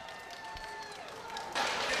her.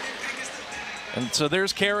 And so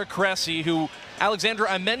there's Kara Cressy, who, Alexandra,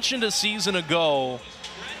 I mentioned a season ago,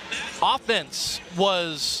 offense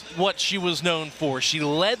was what she was known for. She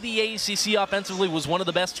led the ACC offensively, was one of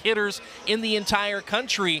the best hitters in the entire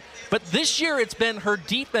country. But this year it's been her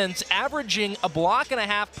defense, averaging a block and a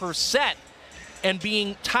half per set and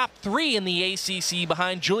being top 3 in the ACC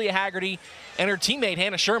behind Julia Haggerty and her teammate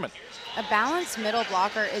Hannah Sherman. A balanced middle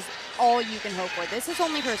blocker is all you can hope for. This is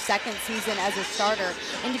only her 2nd season as a starter,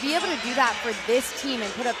 and to be able to do that for this team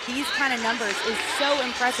and put up these kind of numbers is so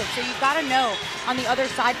impressive. So you've got to know on the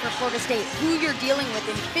other side for Florida State who you're dealing with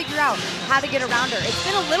and figure out how to get around her. It's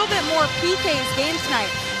been a little bit more PK's game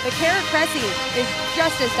tonight, but Kara Cressy is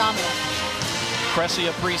just as dominant.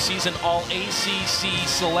 Cressy, a preseason All-ACC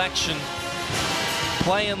selection,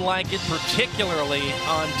 playing like it, particularly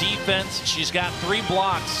on defense. She's got 3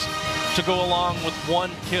 blocks to go along with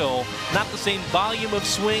 1 kill. Not the same volume of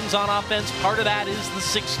swings on offense. Part of that is the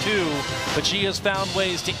 6'2", but she has found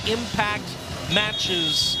ways to impact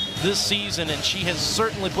matches this season, and she has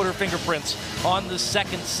certainly put her fingerprints on the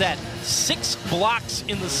 2nd set. 6 blocks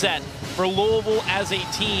in the set for Louisville as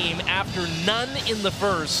a team after none in the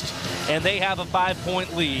first, and they have a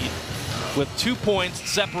 5-point lead with 2 points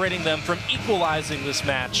separating them from equalizing this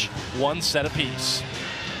match 1 set apiece.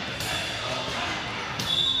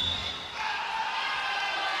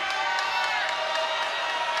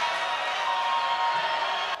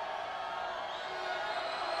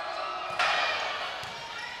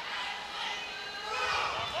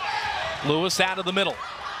 Lewis out of the middle.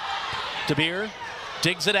 DeBeer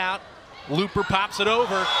digs it out. Looper pops it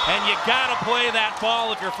over, and you gotta play that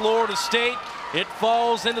ball if you're Florida State. It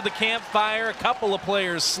falls into the campfire. A couple of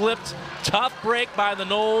players slipped. Tough break by the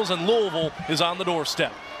Noles, and Louisville is on the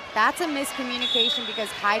doorstep. That's a miscommunication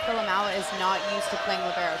because Kai Filamala is not used to playing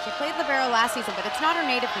libero. She played libero last season, but it's not her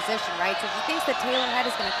native position, right? So she thinks that Taylor Head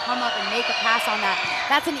is going to come up and make a pass on that.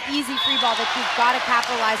 That's an easy free ball that you've got to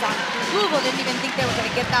capitalize on. Louisville didn't even think they were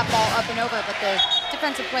going to get that ball up and over, but the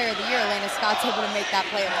Defensive Player of the Year, Elena Scott's able to make that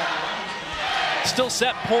playable. Still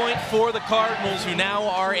set point for the Cardinals, who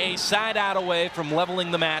now are a side out away from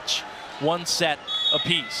leveling the match, 1 set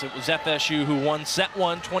apiece. It was FSU who won set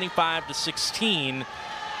 1, 25-16.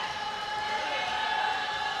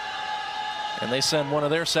 And they send one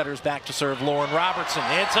of their setters back to serve, Lauren Robertson.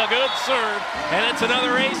 It's a good serve, and it's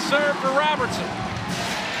another ace serve for Robertson.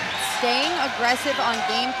 Staying aggressive on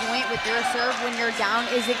game point with your serve when you're down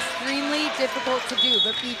is extremely difficult to do.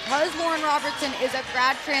 But because Lauren Robertson is a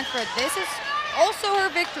grad transfer, this is also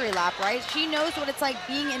her victory lap, right? She knows what it's like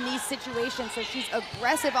being in these situations, so she's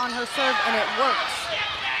aggressive on her serve, and it works.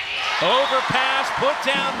 Overpass put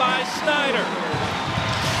down by Snyder.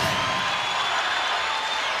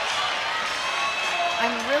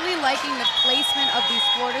 I'm really liking the placement of these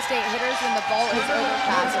Florida State hitters when the ball is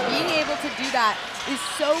overpassed. Being able to do that is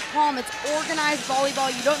so calm. It's organized volleyball.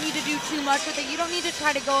 You don't need to do too much with it. You don't need to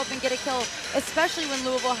try to go up and get a kill, especially when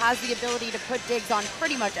Louisville has the ability to put digs on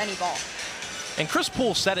pretty much any ball. And Chris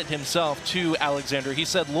Poole said it himself to Alexander. He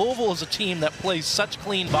said Louisville is a team that plays such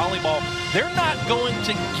clean volleyball. They're not going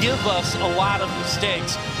to give us a lot of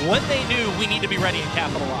mistakes when they knew we need to be ready and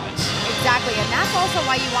capitalize. Exactly, and that's also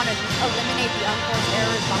why you want to eliminate the unforced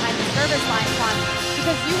errors behind the service line, Con,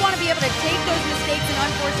 because you want to be able to take those mistakes and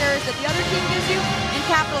unforced errors that the other team gives you and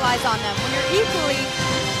capitalize on them. When you're equally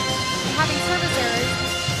having service errors,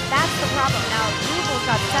 that's the problem. Now, Louisville's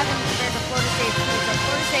got 7 compared to Florida State, so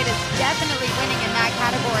Florida State is definitely winning in that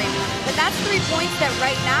category. But that's 3 points that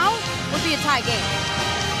right now would be a tie game.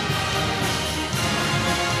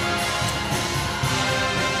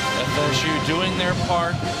 FSU doing their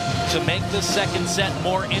part to make the second set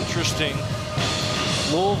more interesting.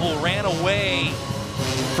 Louisville ran away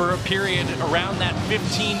for a period around that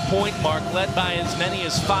 15-point mark, led by as many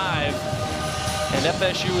as 5. And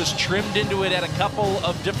FSU has trimmed into it at a couple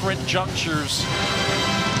of different junctures.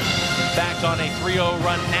 In fact, on a 3-0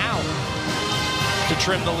 run now to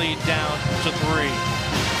trim the lead down to 3.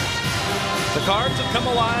 The Cards have come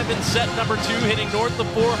alive in set number 2, hitting north of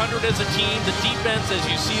 400 as a team. The defense, as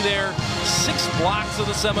you see there, 6 blocks of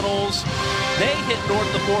the Seminoles. They hit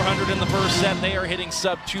north of 400 in the first set. They are hitting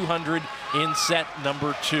sub 200 in set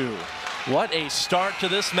number 2. What a start to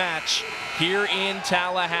this match here in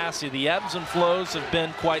Tallahassee. The ebbs and flows have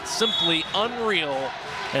been quite simply unreal,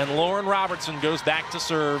 and Lauren Robertson goes back to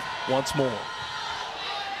serve once more.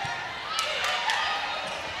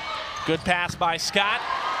 Good pass by Scott.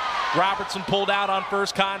 Robertson pulled out on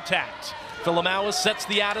first contact. Filamala sets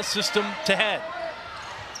the out of system to Head.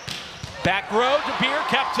 Back row, DeBeer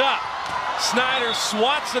kept up. Snyder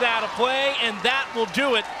swats it out of play, and that will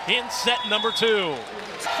do it in set number 2.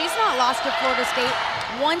 She's not lost to Florida State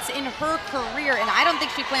once in her career, and I don't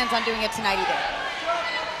think she plans on doing it tonight either.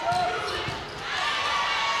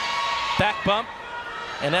 Back bump,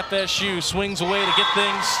 and FSU swings away to get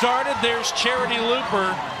things started. There's Charity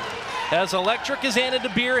Looper. As electric as Anna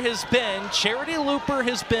DeBeer has been, Charity Looper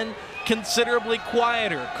has been considerably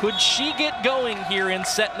quieter. Could she get going here in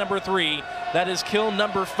set number 3? That is kill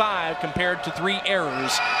number 5 compared to 3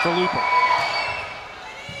 errors for Looper.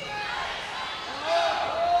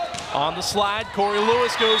 On the slide, Corey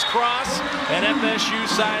Lewis goes cross, and FSU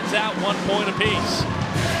sides out 1 point apiece.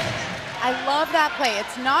 I love that play.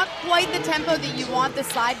 It's not quite the tempo that you want the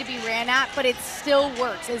slide to be ran at, but it still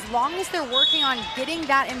works. As long as they're working on getting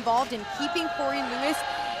that involved and keeping Corey Lewis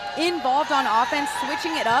involved on offense,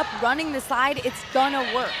 switching it up, running the slide, it's gonna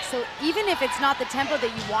work. So even if it's not the tempo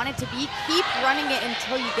that you want it to be, keep running it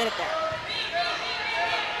until you get it there.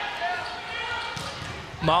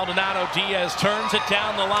 Maldonado Diaz turns it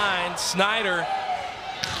down the line. Snyder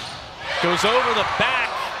goes over the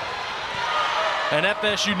back, and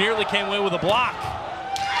FSU nearly came away with a block.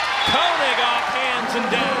 Koenig off hands and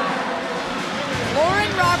down.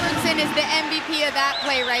 Lauren Robertson is the MVP of that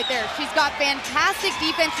play right there. She's got fantastic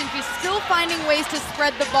defense, and she's still finding ways to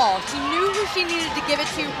spread the ball. She knew who she needed to give it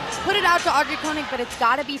to, put it out to Audrey Koenig, but it's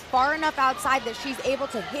got to be far enough outside that she's able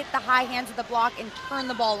to hit the high hands of the block and turn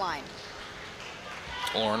the ball line.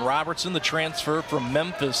 Lauren Robertson, the transfer from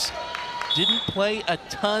Memphis, didn't play a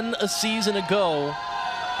ton a season ago,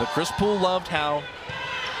 but Chris Poole loved how,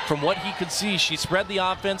 from what he could see, she spread the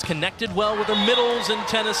offense, connected well with her middles in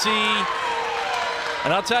Tennessee.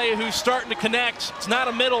 And I'll tell you who's starting to connect. It's not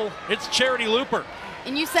a middle, it's Charity Looper.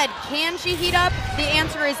 And you said, can she heat up? The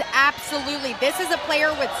answer is absolutely. This is a player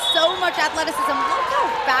with so much athleticism. Look how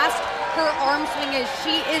fast her arm swing is.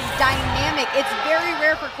 She is dynamic. It's very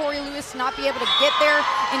rare for Corey Lewis to not be able to get there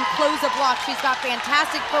and close a block. She's got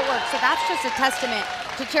fantastic footwork, so that's just a testament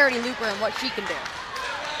to Charity Luper and what she can do.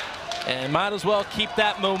 And might as well keep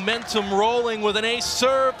that momentum rolling with an ace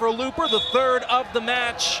serve for Luper, the third of the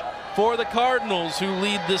match for the Cardinals, who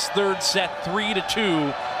lead this third set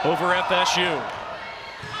 3-2 over FSU.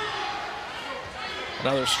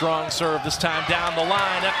 Another strong serve, this time down the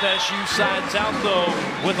line. FSU sides out, though,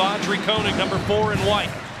 with Audrey Koenig, number 4 in white.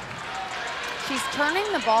 She's turning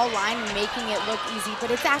the ball line and making it look easy, but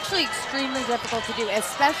it's actually extremely difficult to do,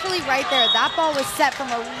 especially right there. That ball was set from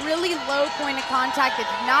a really low point of contact. It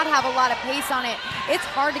did not have a lot of pace on it. It's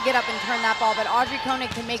hard to get up and turn that ball, but Audrey Koenig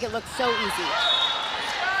can make it look so easy.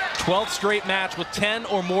 12th straight match with 10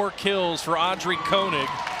 or more kills for Audrey Koenig.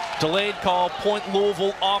 Delayed call, point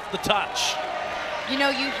Louisville off the touch. You know,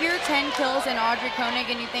 you hear 10 kills in Audrey Koenig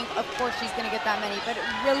and you think, of course she's going to get that many, but it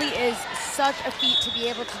really is such a feat to be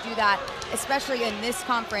able to do that, especially in this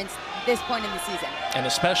conference, this point in the season. And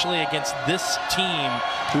especially against this team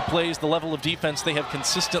who plays the level of defense they have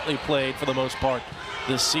consistently played for the most part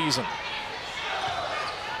this season.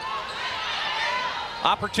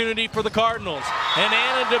 Opportunity for the Cardinals, and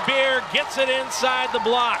Anna DeBeer gets it inside the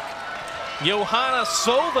block. Johanna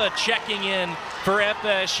Sova checking in for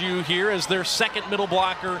FSU here as their second middle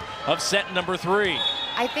blocker of set number 3.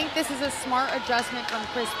 I think this is a smart adjustment from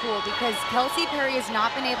Chris Poole because Kelsey Perry has not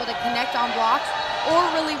been able to connect on blocks or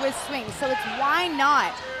really with swings. So it's why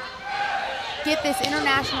not get this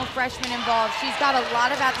international freshman involved. She's got a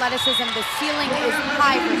lot of athleticism. The ceiling is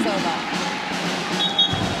high for Sova.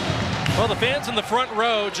 Well, the fans in the front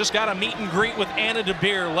row just got a meet and greet with Anna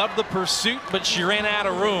DeBeer. Loved the pursuit, but she ran out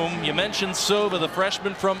of room. You mentioned Sova, the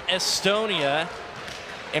freshman from Estonia.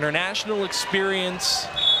 International experience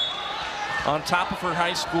on top of her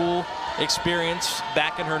high school experience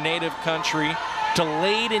back in her native country.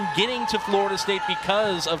 Delayed in getting to Florida State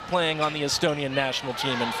because of playing on the Estonian national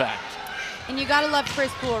team, in fact. And you gotta love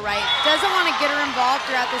Chris Poole, right? Doesn't want to get her involved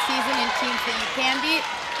throughout the season in teams that you can beat.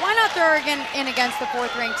 Why not throw her in against the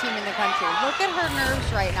 4th ranked team in the country? Look at her nerves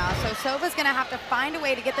right now. So Sova's gonna have to find a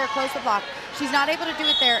way to get there close to block. She's not able to do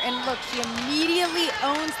it there, and look, she immediately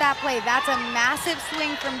owns that play. That's a massive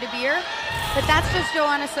swing from DeBeer, but that's just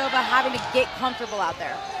Johanna Sova having to get comfortable out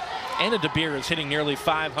there. Anna DeBeer is hitting nearly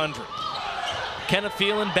 500. Kenna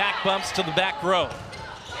Phelan back bumps to the back row.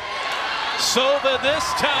 Sova this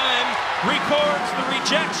time records the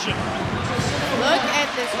rejection. Look at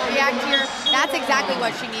this react here. That's exactly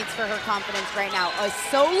what she needs for her confidence right now. A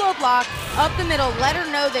solo block up the middle. Let her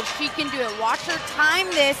know that she can do it. Watch her time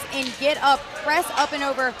this and get up, press up and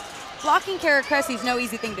over. Blocking Kara Cressy is no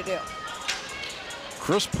easy thing to do.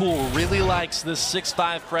 Chris Poole really likes this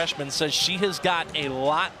 6'5" freshman, says she has got a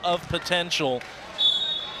lot of potential.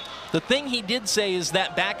 The thing he did say is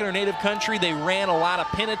that back in her native country, they ran a lot of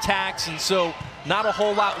pin attacks, and so not a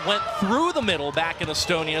whole lot went through the middle back in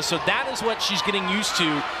Estonia, so that is what she's getting used to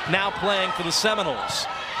now playing for the Seminoles.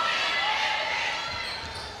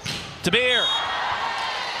 DeBeer.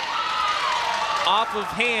 Off of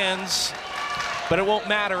hands, but it won't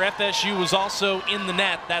matter. FSU was also in the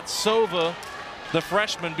net. That's Sova, the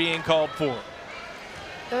freshman, being called for.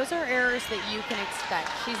 Those are errors that you can expect.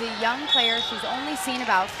 She's a young player. She's only seen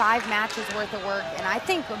about 5 matches worth of work, and I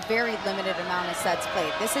think a very limited amount of sets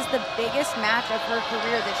played. This is the biggest match of her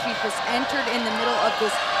career that she's just entered in the middle of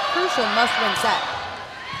this crucial must-win set.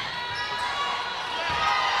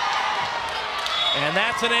 And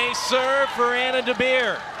that's an ace serve for Anna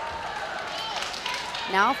DeBeer.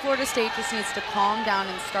 Now Florida State just needs to calm down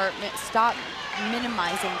and stop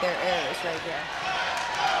minimizing their errors right here.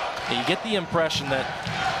 You get the impression that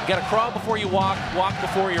you got to crawl before you walk, walk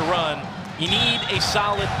before you run. You need a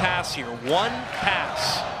solid pass here. One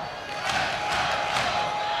pass.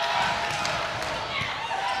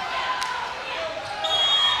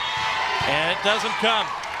 And it doesn't come.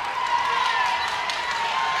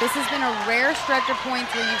 This has been a rare stretch of points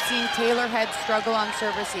where you've seen Taylor Head struggle on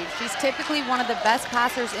serve receive. She's typically one of the best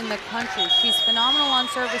passers in the country. She's phenomenal on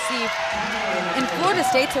serve receive. And Florida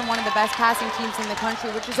State's been one of the best passing teams in the country,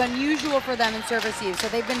 which is unusual for them in serve receive. So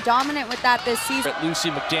they've been dominant with that this season. At Lucy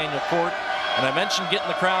McDaniel Court, and I mentioned getting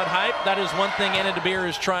the crowd hype. That is one thing Anna DeBeer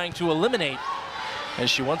is trying to eliminate as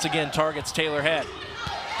she once again targets Taylor Head.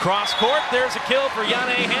 Cross court, there's a kill for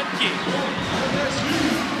Janne Henke.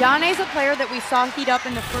 Yane's a player that we saw heat up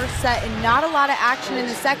in the first set and not a lot of action in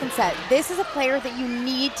the second set. This is a player that you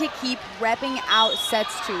need to keep repping out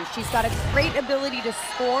sets to. She's got a great ability to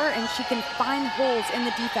score, and she can find holes in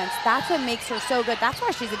the defense. That's what makes her so good. That's why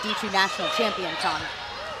she's a D2 national champion, Sean.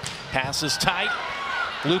 Pass is tight.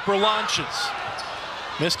 Looper launches.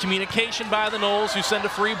 Miscommunication by the Knowles, who send a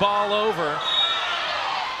free ball over.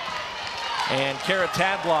 And Kara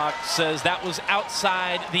Tadlock says that was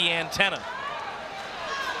outside the antenna.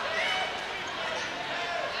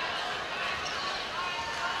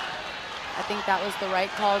 I think that was the right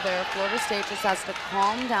call there. Florida State just has to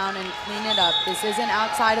calm down and clean it up. This isn't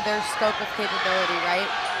outside of their scope of capability, right?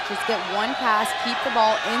 Just get one pass, keep the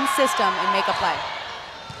ball in system, and make a play.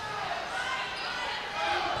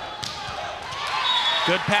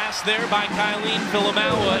 Good pass there by Kylene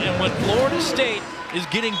Filamawa, and when Florida State is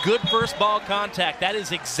getting good first ball contact, that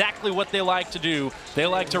is exactly what they like to do. They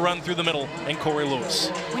like to run through the middle, and Corey Lewis.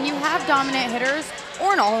 When you have dominant hitters,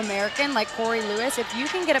 or an All-American like Corey Lewis, if you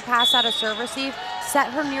can get a pass out of serve receive, set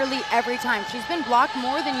her nearly every time. She's been blocked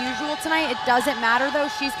more than usual tonight. It doesn't matter though,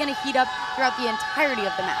 she's gonna heat up throughout the entirety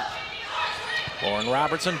of the match. Lauren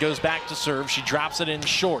Robertson goes back to serve. She drops it in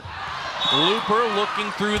short. Looper looking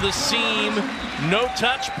through the seam. No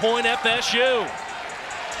touch, point FSU.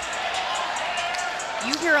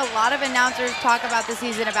 You hear a lot of announcers talk about the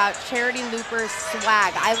season about Charity Looper's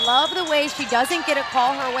swag. I love the way she doesn't get a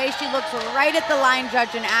call her way. She looks right at the line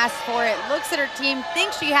judge and asks for it, looks at her team,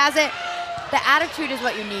 thinks she has it. The attitude is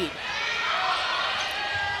what you need.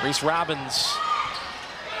 Reese Robbins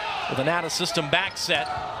with an out-of-system back set.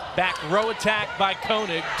 Back row attack by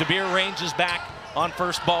Koenig. DeBeer ranges back on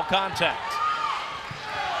first ball contact.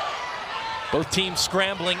 Both teams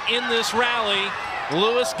scrambling in this rally.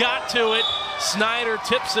 Lewis got to it. Snyder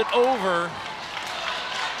tips it over.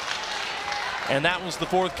 And that was the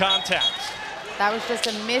fourth contact. That was just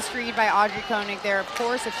a misread by Audrey Koenig there. Of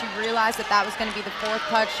course, if she realized that that was going to be the fourth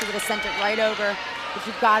touch, she would have sent it right over. But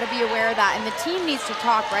you've got to be aware of that. And the team needs to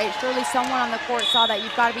talk, right? Surely someone on the court saw that.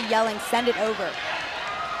 You've got to be yelling, send it over.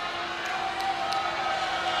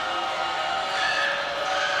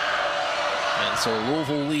 And so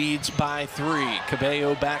Louisville leads by 3.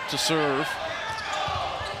 Cabello back to serve.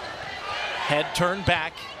 Head turned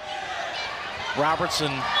back.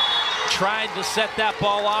 Robertson tried to set that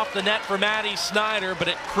ball off the net for Maddie Snyder, but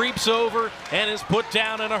it creeps over and is put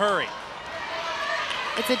down in a hurry.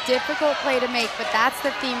 It's a difficult play to make, but that's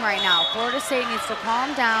the theme right now. Florida State needs to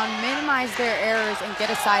calm down, minimize their errors, and get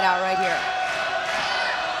a side out right here.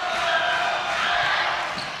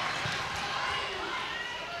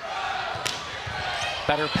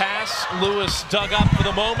 Better pass. Lewis dug up for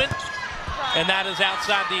the moment. And that is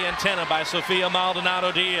outside the antenna by Sofia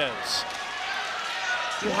Maldonado-Diaz.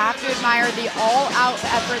 You have to admire the all-out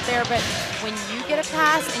effort there, but when you get a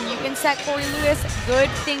pass and you can set Corey Lewis, good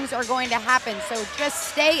things are going to happen. So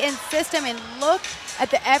just stay in system and look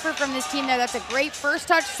at the effort from this team there. That's a great first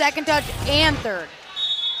touch, second touch, and third.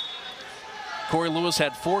 Corey Lewis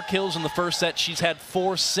had 4 kills in the first set. She's had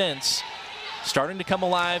 4 since. Starting to come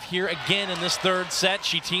alive here again in this third set.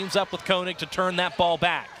 She teams up with Koenig to turn that ball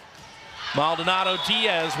back.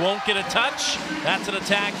 Maldonado-Diaz won't get a touch. That's an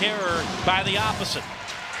attack error by the opposite.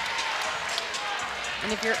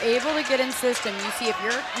 And if you're able to get in system, you see if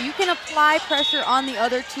you can apply pressure on the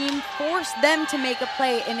other team, force them to make a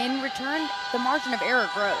play, and in return, the margin of error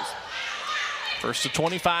grows. First to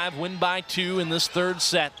 25, win by 2 in this third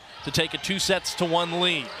set to take a 2-1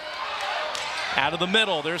 lead. Out of the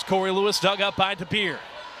middle, there's Corey Lewis dug up by DeBeer.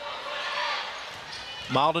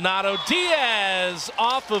 Maldonado-Diaz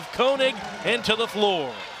off of Koenig into the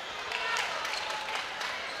floor.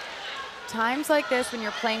 Times like this, when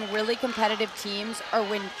you're playing really competitive teams, are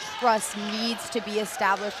when trust needs to be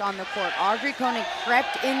established on the court. Audrey Koenig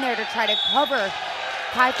crept in there to try to cover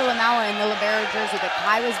Kai Filamawa in the libero jersey, but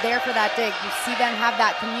Kai was there for that dig. You see them have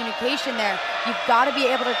that communication there. You've got to be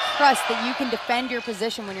able to trust that you can defend your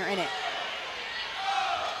position when you're in it.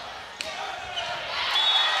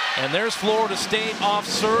 And there's Florida State off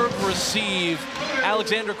serve receive.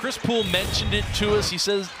 Alexander Chris Poole mentioned it to us. He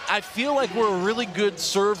says, I feel like we're a really good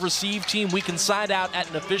serve receive team. We can side out at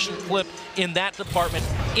an efficient clip in that department.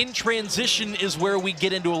 In transition is where we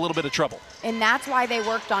get into a little bit of trouble. And that's why they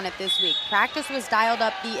worked on it this week. Practice was dialed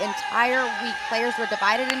up the entire week. Players were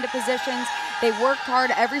divided into positions. They worked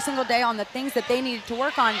hard every single day on the things that they needed to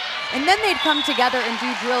work on. And then they'd come together and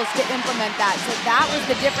do drills to implement that. So that was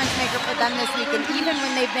the difference maker for them this week. And even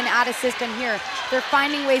when they've been out of system here, they're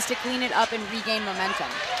finding ways to clean it up and regain momentum.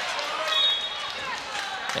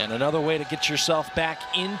 And another way to get yourself back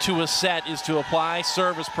into a set is to apply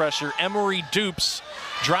service pressure. Emery Dupes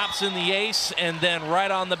drops in the ace and then right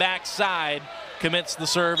on the backside commits the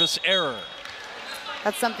service error.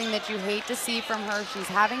 That's something that you hate to see from her. She's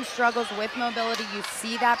having struggles with mobility. You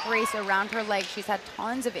see that brace around her leg. She's had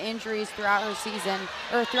tons of injuries throughout her season,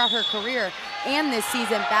 or throughout her career and this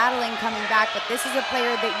season, battling coming back. But this is a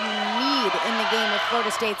player that you need in the game if Florida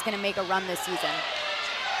State's going to make a run this season.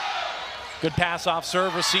 Good pass off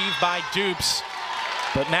serve received by Dupes,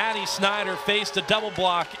 but Maddie Snyder faced a double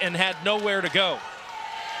block and had nowhere to go.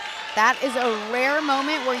 That is a rare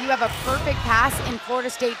moment where you have a perfect pass and Florida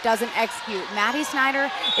State doesn't execute. Maddie Snyder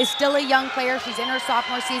is still a young player. She's in her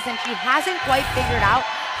sophomore season. She hasn't quite figured out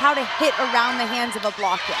how to hit around the hands of a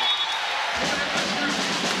block yet.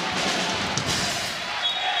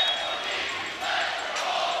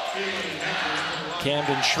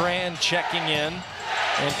 Camden Schrand checking in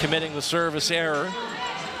and committing the service error.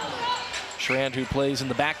 Schrand, who plays in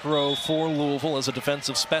the back row for Louisville as a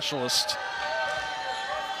defensive specialist,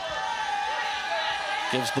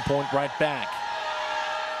 gives the point right back.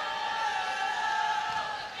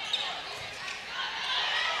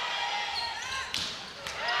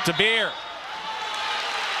 DeBeer.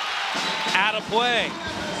 Out of play.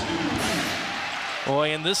 Boy,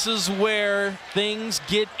 and this is where things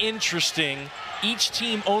get interesting. Each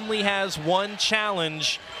team only has one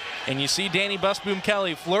challenge, and you see Danny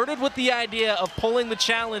Busboom-Kelly flirted with the idea of pulling the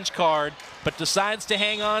challenge card, but decides to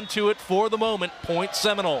hang on to it for the moment. Point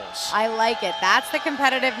Seminoles. I like it. That's the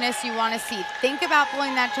competitiveness you want to see. Think about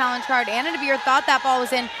pulling that challenge card. Anna DeBeer thought that ball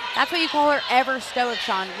was in. That's what you call her ever stoic,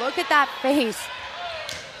 Sean. Look at that face.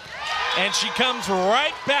 And she comes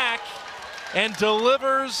right back and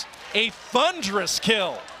delivers a thunderous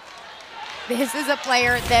kill. This is a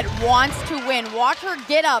player that wants to win. Watch her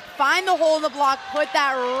get up, find the hole in the block, put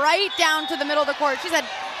that right down to the middle of the court. She said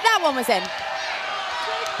that one was in.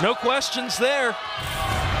 No questions there.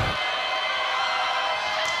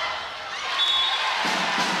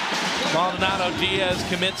 Maldonado Diaz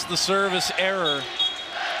commits the service error.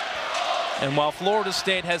 And while Florida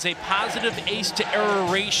State has a positive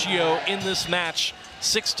ace-to-error ratio in this match,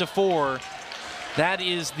 6-4, that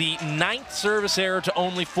is the 9th service error to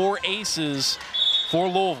only 4 aces for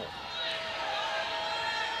Louisville.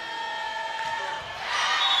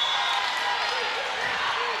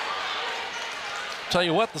 Tell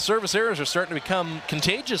you what, the service errors are starting to become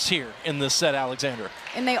contagious here in this set, Alexandra.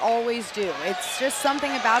 And they always do. It's just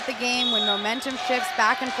something about the game when momentum shifts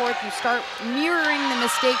back and forth, you start mirroring the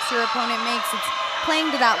mistakes your opponent makes. It's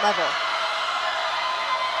playing to that level.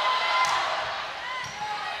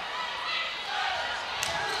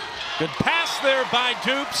 Good pass there by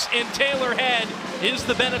Dupes, and Taylor Head is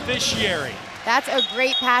the beneficiary. That's a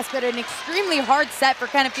great pass, but an extremely hard set for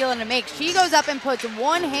Kenneth Phelan to make. She goes up and puts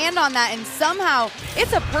one hand on that, and somehow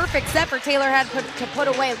it's a perfect set for Taylor Head to put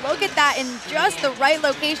away. Look at that in just the right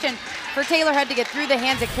location for Taylor Head to get through the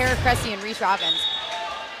hands of Kara Cressy and Reese Robbins.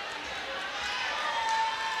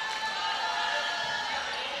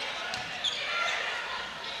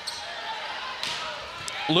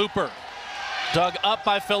 Looper, dug up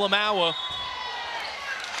by Filamawa.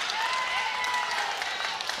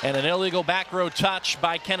 And an illegal back row touch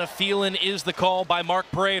by Kenneth Phelan is the call by Mark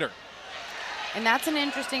Prater. And that's an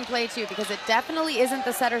interesting play too, because it definitely isn't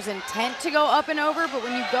the setter's intent to go up and over, but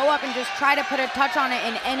when you go up and just try to put a touch on it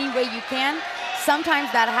in any way you can,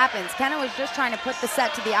 sometimes that happens. Kenna was just trying to put the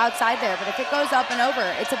set to the outside there, but if it goes up and over,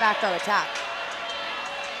 it's a back row attack.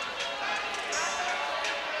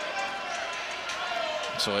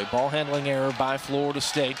 So a ball handling error by Florida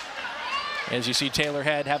State, as you see Taylor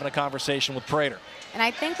Head having a conversation with Prater. And I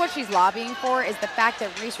think what she's lobbying for is the fact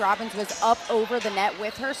that Reese Robbins was up over the net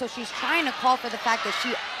with her, so she's trying to call for the fact that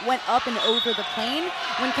she went up and over the plane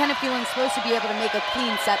when Kenneth Phelan's supposed to be able to make a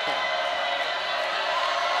clean set there.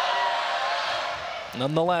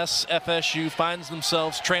 Nonetheless, FSU finds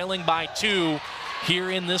themselves trailing by 2 here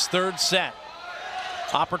in this third set.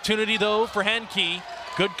 Opportunity though for Henke.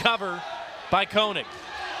 Good cover by Koenig.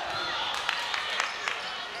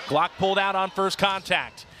 Glock pulled out on first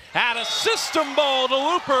contact. Had a system ball to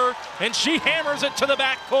Looper, and she hammers it to the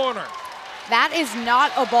back corner. That is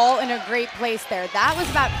not a ball in a great place there. That was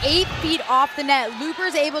about 8 feet off the net.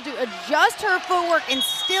 Looper's able to adjust her footwork and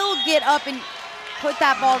still get up and put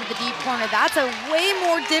that ball to the deep corner. That's a way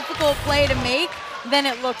more difficult play to make than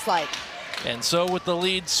it looks like. And so with the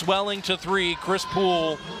lead swelling to 3, Chris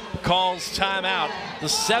Poole calls timeout. The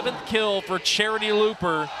 7th kill for Charity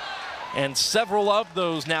Looper, and several of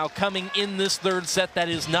those now coming in this third set that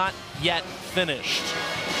is not yet finished.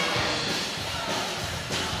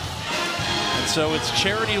 And so it's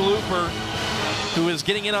Charity Looper who is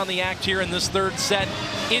getting in on the act here in this third set,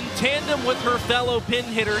 in tandem with her fellow pin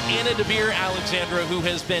hitter, Anna DeBeer Alexandra, who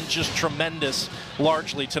has been just tremendous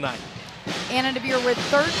largely tonight. Anna DeBeer with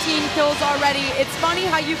 13 kills already. It's funny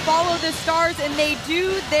how you follow the stars and they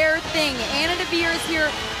do their thing. Anna DeBeer is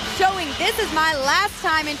here showing this is my last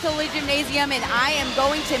time in Tully Gymnasium and I am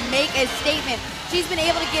going to make a statement. She's been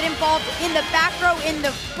able to get involved in the back row, in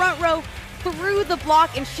the front row, through the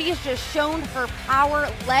block, and she has just shown her power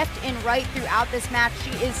left and right throughout this match. She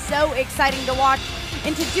is so exciting to watch,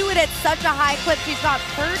 and to do it at such a high clip. She's got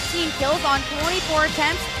 13 kills on 24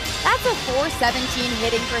 attempts. That's a .417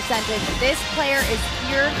 hitting percentage. This player is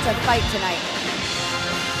here to fight tonight.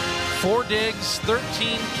 4 digs,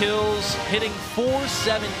 13 kills, hitting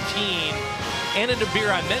 .417. Anna DeBeer,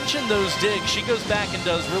 I mentioned those digs. She goes back and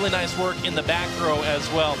does really nice work in the back row as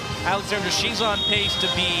well. Alexandra, she's on pace to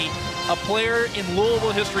be a player in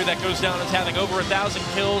Louisville history that goes down as having over 1,000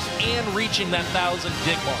 kills and reaching that 1,000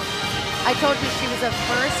 dig mark. I told you she was a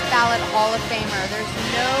first ballot Hall of Famer. There's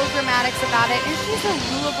no dramatics about it, and she's a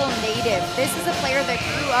Louisville native. This is a player that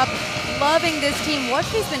grew up loving this team, what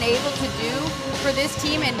she's been able to do for this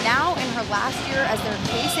team, and now in her last year as they're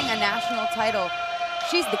chasing a national title,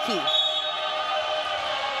 she's the key.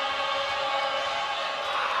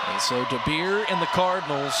 And so DeBeer and the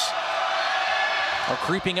Cardinals are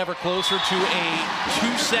creeping ever closer to a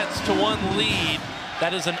 2-1 lead.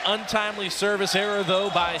 That is an untimely service error, though,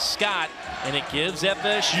 by Scott, and it gives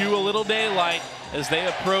FSU a little daylight as they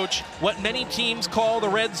approach what many teams call the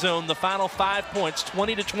red zone, the final 5 points,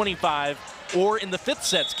 20-25, or in the fifth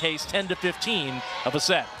set's case, 10-15 of a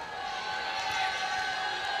set.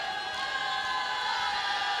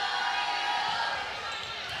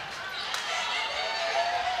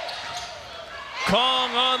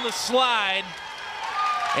 Kong on the slide.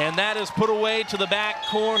 And that is put away to the back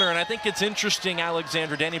corner. And I think it's interesting,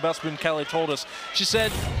 Alexandra, Danny Busboom-Kelly told us, she said,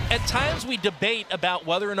 at times we debate about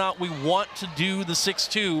whether or not we want to do the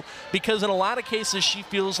 6-2, because in a lot of cases she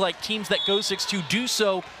feels like teams that go 6-2 do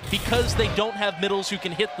so because they don't have middles who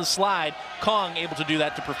can hit the slide. Kong able to do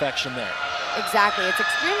that to perfection there. Exactly. It's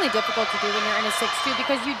extremely difficult to do when you're in a 6-2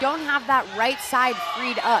 because you don't have that right side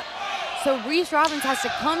freed up. So Reese Robbins has to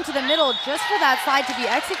come to the middle just for that slide to be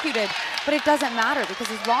executed, but it doesn't matter because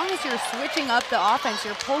as long as you're switching up the offense,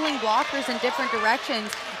 you're pulling blockers in different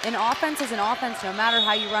directions. An offense is an offense no matter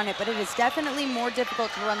how you run it, but it is definitely more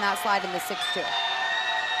difficult to run that slide in the 6-2.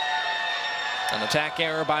 An attack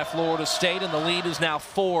error by Florida State, and the lead is now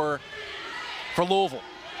 4 for Louisville.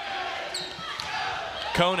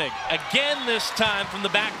 Koenig again this time from the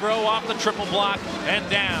back row off the triple block and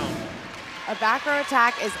down. A back row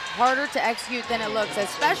attack is harder to execute than it looks,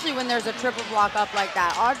 especially when there's a triple block up like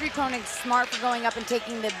that. Audrey Koenig's smart for going up and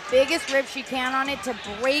taking the biggest rip she can on it to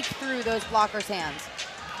break through those blockers' hands.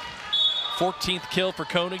 14th kill for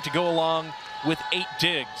Koenig to go along with 8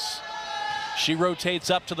 digs. She rotates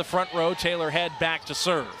up to the front row. Taylor Head back to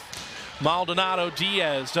serve. Maldonado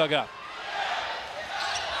Diaz dug up.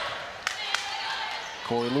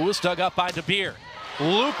 Corey Lewis dug up by DeBeer.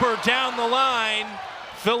 Looper down the line.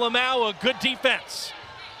 Philamaua, good defense.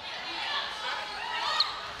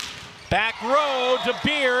 Back row,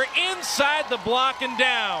 DeBeer inside the block and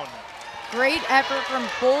down. Great effort from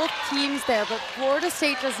both teams there, but Florida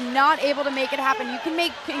State just not able to make it happen. You can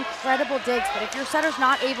make incredible digs, but if your setter's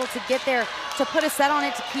not able to get there to put a set on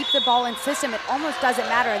it to keep the ball in system, it almost doesn't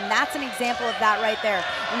matter, and that's an example of that right there.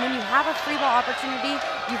 And when you have a free ball opportunity,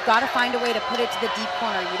 you've got to find a way to put it to the deep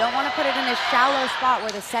corner. You don't want to put it in a shallow spot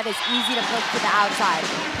where the set is easy to push to the outside.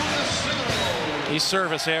 These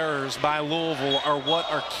service errors by Louisville are what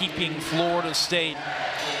are keeping Florida State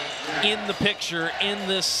in the picture in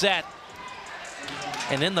this set.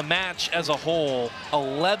 And in the match as a whole,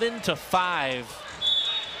 11-5.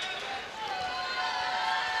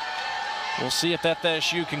 We'll see if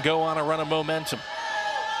FSU can go on a run of momentum.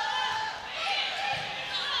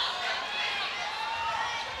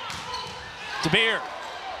 DeBeer.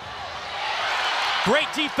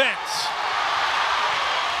 Great defense.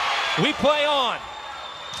 We play on.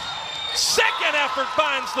 Second effort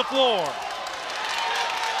finds the floor.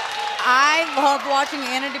 I love watching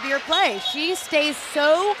Anna DeBeer play. She stays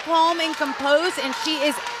so calm and composed, and she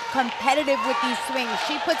is competitive with these swings.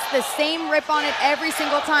 She puts the same rip on it every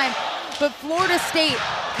single time. But Florida State,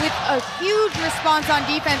 with a huge response on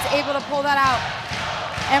defense, able to pull that out.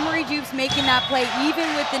 Emery Dupes making that play, even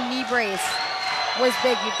with the knee brace, was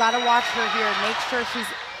big. You've got to watch her here. Make sure she's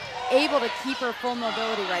able to keep her full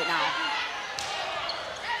mobility right now.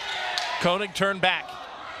 Koenig turned back.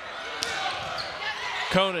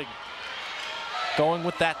 Koenig going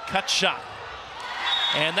with that cut shot.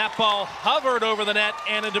 And that ball hovered over the net.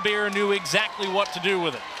 Anna DeBeer knew exactly what to do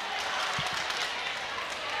with it.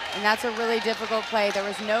 And that's a really difficult play. There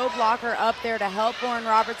was no blocker up there to help Lauren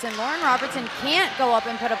Robertson. Lauren Robertson can't go up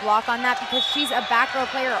and put a block on that because she's a back row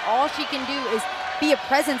player. All she can do is be a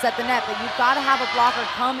presence at the net, but you've got to have a blocker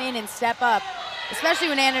come in and step up, especially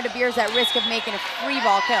when Anna DeBeer's at risk of making a free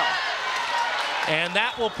ball kill. And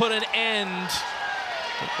that will put an end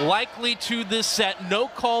likely to this set. No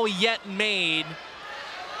call yet made.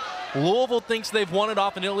 Louisville thinks they've won it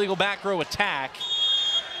off an illegal back row attack.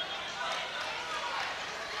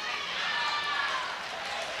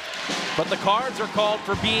 But the cards are called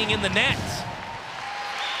for being in the net.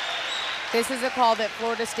 This is a call that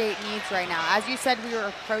Florida State needs right now. As you said, we were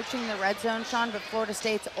approaching the red zone, Sean, but Florida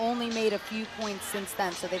State's only made a few points since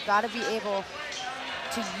then. So they've got to be able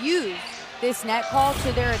to use this net call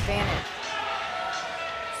to their advantage.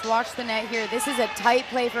 Let's watch the net here. This is a tight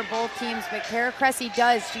play for both teams, but Kara Cressy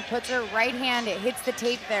does. She puts her right hand, it hits the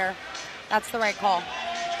tape there. That's the right call.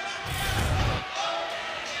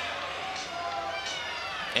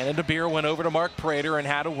 Anna DeBeer went over to Mark Prater and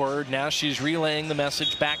had a word. Now she's relaying the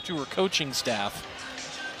message back to her coaching staff.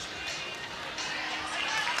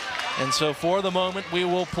 And so for the moment, we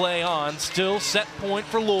will play on. Still set point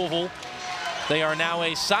for Louisville. They are now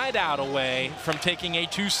a side out away from taking a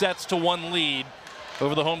 2-1 lead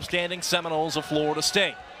over the homestanding Seminoles of Florida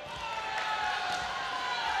State.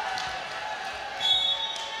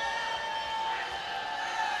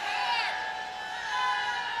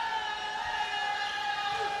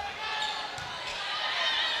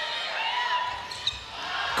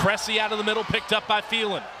 Cressy out of the middle, picked up by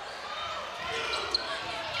Phelan.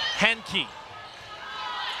 Henke.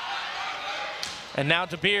 And now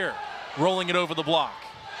DeBeer rolling it over the block.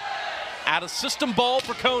 Out of system ball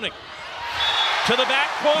for Koenig. To the back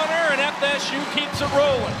corner, and FSU keeps it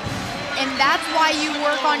rolling. And that's why you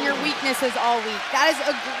work on your weaknesses all week. That is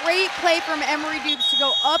a great play from Emery Dukes to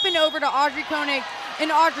go up and over to Audrey Koenig.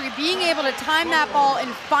 And Audrey being able to time that ball and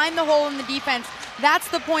find the hole in the defense. That's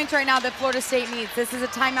the point right now that Florida State needs. This is a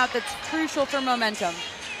timeout that's crucial for momentum.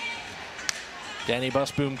 Danny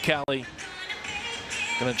Busboom Kelly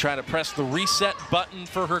going to try to press the reset button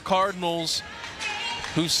for her Cardinals,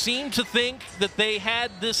 who seem to think that they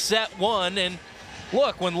had this set won. And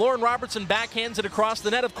look, when Lauren Robertson backhands it across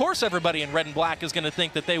the net, of course everybody in red and black is going to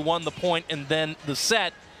think that they won the point and then the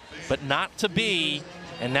set, but not to be.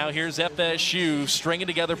 And now here's FSU stringing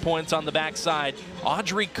together points on the backside.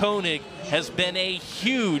 Audrey Koenig has been a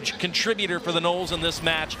huge contributor for the Noles in this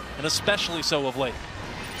match, and especially so of late.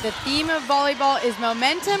 The theme of volleyball is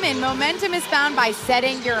momentum, and momentum is found by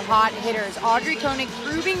setting your hot hitters. Audrey Koenig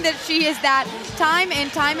proving that she is that time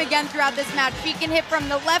and time again throughout this match. She can hit from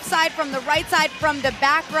the left side, from the right side, from the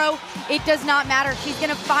back row. It does not matter. She's going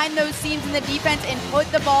to find those seams in the defense and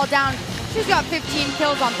put the ball down. She's got 15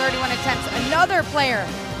 kills on 31 attempts. Another player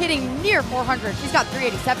hitting near 400. She's got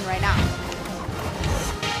 387 right now.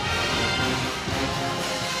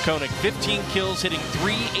 Koenig, 15 kills, hitting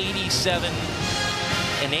 387,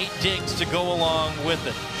 and 8 digs to go along with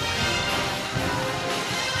it.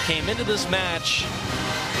 Came into this match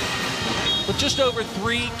with just over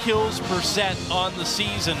 3 kills per set on the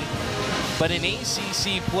season, but in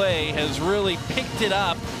ACC play has really picked it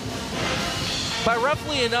up by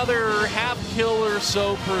roughly another half kill or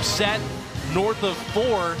so per set, north of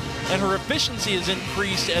 4, and her efficiency has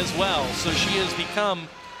increased as well. So she has become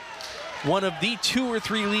one of the 2 or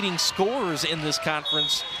 3 leading scorers in this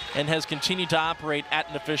conference and has continued to operate at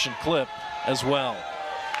an efficient clip as well.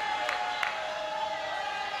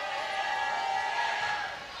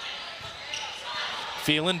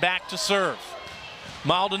 Phelan back to serve.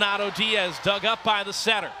 Maldonado Diaz dug up by the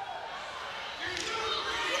setter.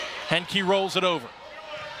 Henke rolls it over.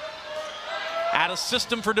 Out of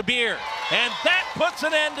system for DeBeer. And that puts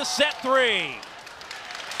an end to set 3.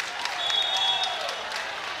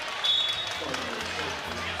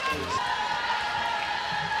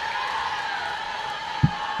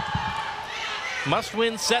 Must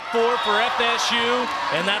win set 4 for FSU,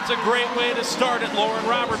 and that's a great way to start it. Lauren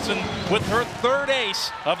Robertson with her 3rd ace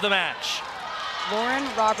of the match. Lauren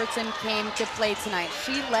Robertson came to play tonight.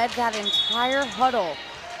 She led that entire huddle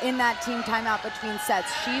in that team timeout between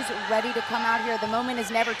sets. She's ready to come out here. The moment is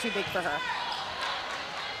never too big for her.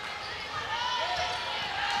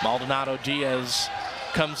 Maldonado Diaz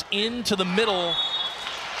comes into the middle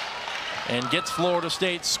and gets Florida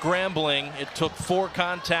State scrambling. It took 4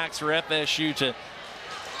 contacts for FSU to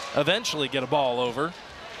eventually get a ball over,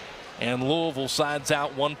 and Louisville sides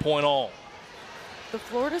out 1 point all. The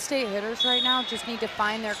Florida State hitters right now just need to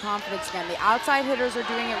find their confidence again. The outside hitters are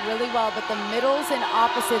doing it really well, but the middles and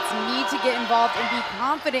opposites need to get involved and be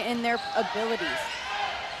confident in their abilities.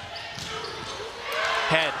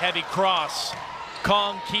 Head, heavy cross.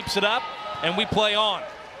 Kong keeps it up, and we play on.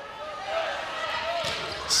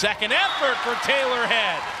 Second effort for Taylor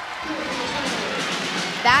Head.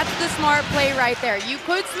 That's the smart play right there. You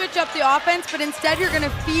could switch up the offense, but instead you're going to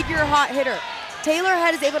feed your hot hitter. Taylor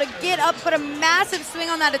Head is able to get up, put a massive swing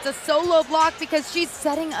on that. It's a solo block because she's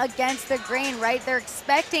setting against the grain, right? They're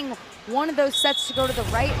expecting one of those sets to go to the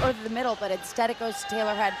right or the middle, but instead it goes to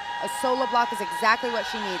Taylor Head. A solo block is exactly what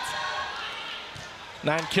she needs.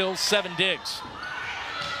 9 kills, 7 digs.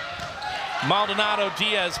 Maldonado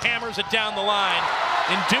Diaz hammers it down the line,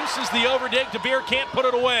 induces the overdig. De Beer can't put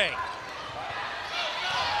it away.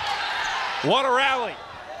 What a rally.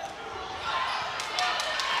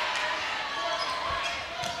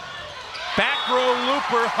 Back row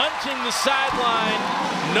Looper hunting the sideline.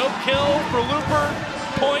 No kill for Looper.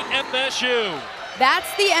 Point FSU. That's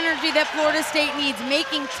the energy that Florida State needs,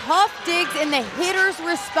 making tough digs and the hitters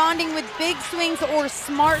responding with big swings or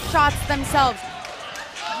smart shots themselves.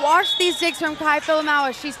 Watch these digs from Kai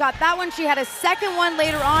Filamawa. She's got that one. She had a second one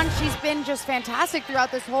later on. She's been just fantastic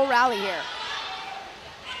throughout this whole rally here.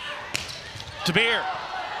 De Beer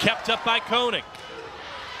kept up by Koenig.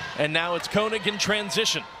 And now it's Koenig in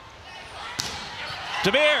transition.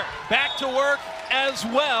 De Beer back to work as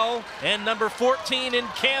well. And number 14 in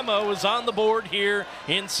camo is on the board here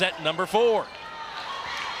in set number 4.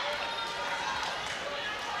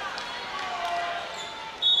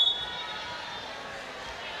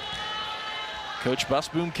 Coach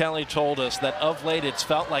Busboom Kelly told us that of late it's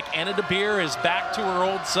felt like Anna De Beer is back to her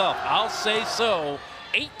old self. I'll say so.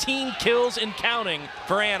 18 kills and counting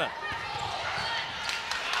for Anna.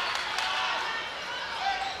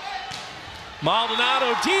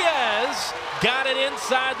 Maldonado Diaz got it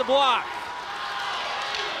inside the block.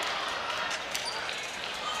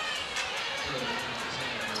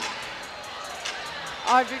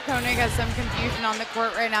 Audrey Koenig has some confusion on the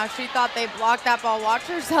court right now. She thought they blocked that ball. Watch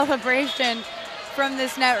her celebration from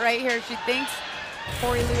this net right here. She thinks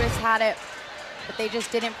Corey Lewis had it, but they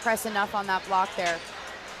just didn't press enough on that block there.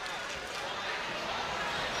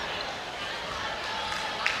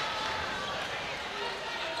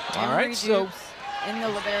 All right, so in the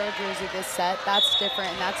libero jersey this set, that's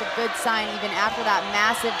different, and that's a good sign even after that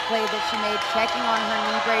massive play that she made, checking on her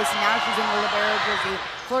knee brace. Now she's in the libero jersey.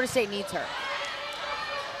 Florida State needs her.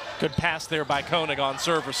 Good pass there by Koenig on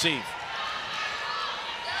serve receive.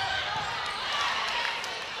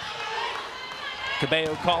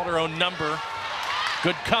 Cabello called her own number.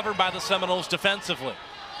 Good cover by the Seminoles defensively.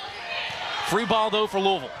 Free ball though for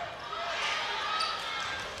Louisville.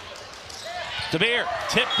 De Beer,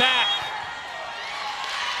 tip back.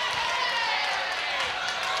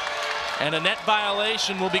 And a net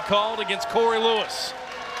violation will be called against Corey Lewis.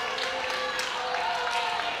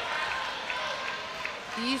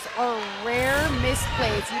 These are rare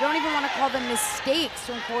misplays. You don't even want to call them mistakes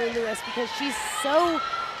from Corey Lewis because she's so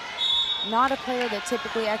not a player that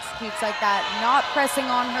typically executes like that. Not pressing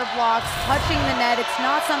on her blocks, touching the net. It's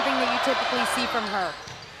not something that you typically see from her.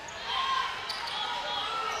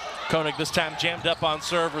 Koenig this time jammed up on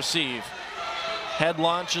serve receive. Head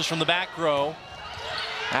launches from the back row.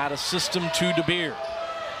 Out of system to De Beer.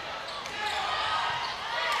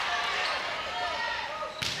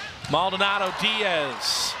 Maldonado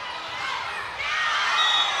Diaz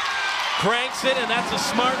cranks it, and that's a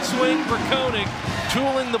smart swing for Koenig,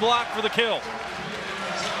 tooling the block for the kill.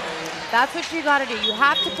 That's what you gotta do. You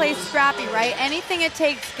have to play scrappy, right? Anything it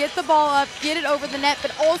takes, get the ball up, get it over the net,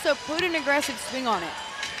 but also put an aggressive swing on it.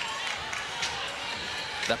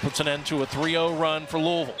 That puts an end to a 3-0 run for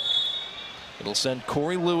Louisville. It'll send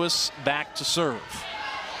Corey Lewis back to serve.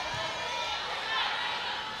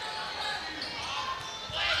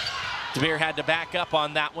 De Beer had to back up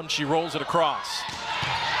on that one. She rolls it across.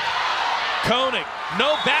 Koenig,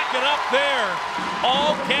 no backing up there.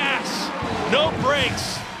 All gas, no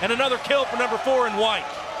brakes, and another kill for number 4 in white.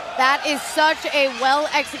 That is such a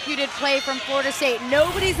well-executed play from Florida State.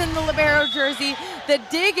 Nobody's in the libero jersey. The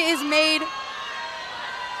dig is made.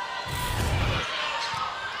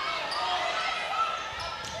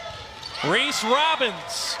 Reese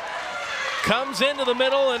Robbins comes into the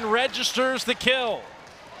middle and registers the kill.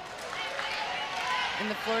 And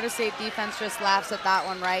the Florida State defense just laughs at that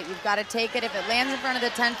one, right? You've got to take it. If it lands in front of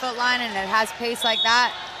the 10-foot line and it has pace like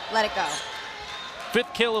that, let it go.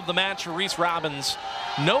 5th kill of the match for Reese Robbins.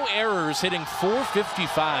 No errors, hitting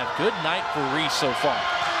 .455. Good night for Reese so far.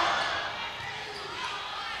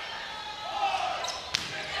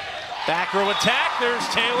 Back row attack, there's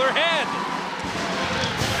Taylor Head.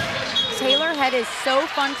 Taylor Head is so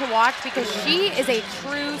fun to watch because she is a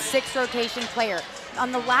true 6 rotation player.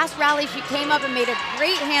 On the last rally, she came up and made a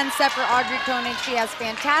great hand set for Audrey Koenig. She has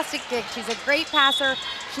fantastic kicks. She's a great passer.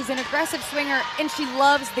 She's an aggressive swinger, and she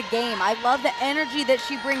loves the game. I love the energy that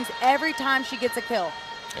she brings every time she gets a kill.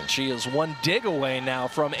 And she is 1 dig away now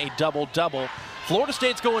from a double-double. Florida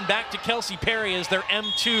State's going back to Kelsey Perry as their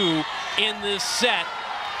M2 in this set.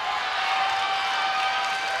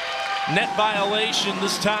 Net violation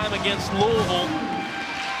this time against Louisville.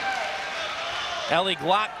 Ellie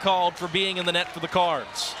Glock called for being in the net for the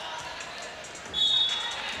Cards.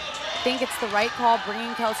 I think it's the right call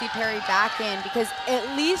bringing Kelsey Perry back in because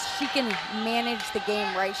at least she can manage the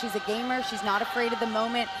game, right? She's a gamer. She's not afraid of the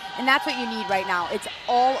moment, and that's what you need right now. It's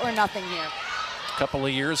all or nothing here. A couple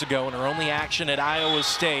of years ago in her only action at Iowa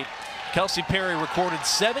State, Kelsey Perry recorded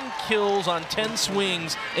 7 kills on 10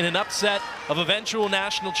 swings in an upset of eventual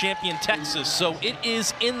national champion Texas. So it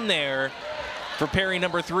is in there for Perry,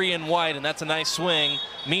 number 3 in white, and that's a nice swing.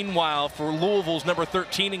 Meanwhile, for Louisville's number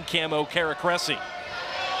 13 in camo, Kara Cressy.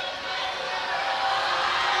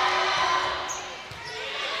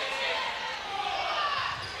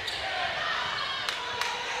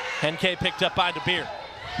 Henke picked up by DeBeer.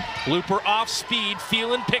 Looper off speed,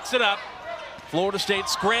 Phelan picks it up. Florida State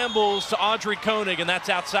scrambles to Audrey Koenig, and that's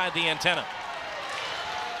outside the antenna.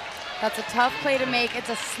 That's a tough play to make. It's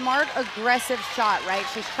a smart, aggressive shot, right?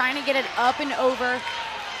 She's trying to get it up and over.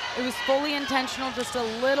 It was fully intentional, just a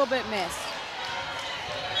little bit missed.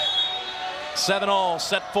 7-all,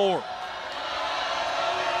 set 4.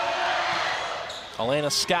 Elena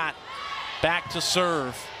Scott back to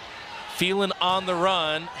serve. Phelan on the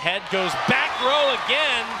run. Head goes back row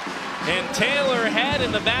again. And Taylor Head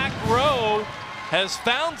in the back row has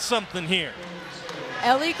found something here.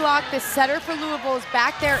 Ellie Glock, the setter for Louisville, is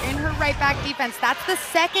back there in her right back defense. That's the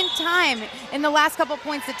second time in the last couple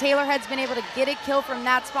points that Taylor Head's been able to get a kill from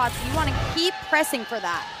that spot. So you want to keep pressing for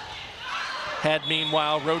that. Head,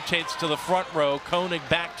 meanwhile, rotates to the front row. Koenig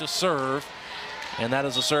back to serve. And that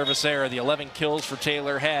is a service error. The 11 kills for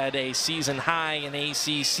Taylor Head, a season high in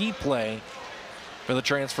ACC play for the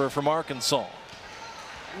transfer from Arkansas.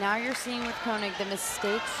 Now you're seeing with Koenig, the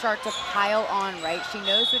mistakes start to pile on, right? She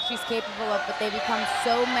knows what she's capable of, but they become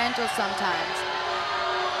so mental sometimes.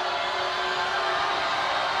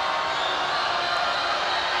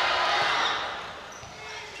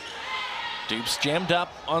 Dupes jammed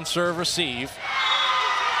up on serve receive.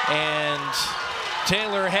 And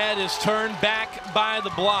Taylor Head is turned back by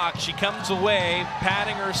the block. She comes away,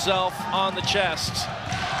 patting herself on the chest,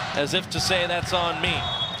 as if to say, that's on me.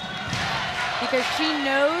 Because she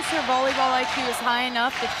knows her volleyball IQ is high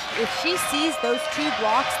enough that if she sees those 2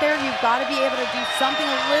 blocks there, you've got to be able to do something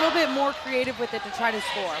a little bit more creative with it to try to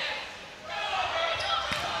score.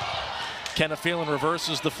 Kenna Phelan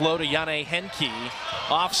reverses the flow to Yane Henke.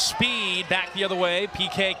 Off speed, back the other way,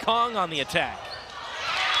 PK Kong on the attack.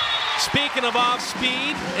 Speaking of off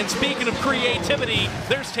speed and speaking of creativity,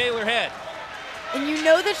 there's Taylor Head. And you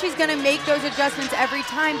know that she's going to make those adjustments every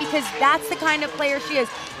time because that's the kind of player she is.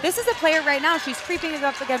 This is a player right now, she's creeping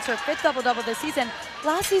up against her 5th double-double this season.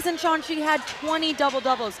 Last season, Sean, she had 20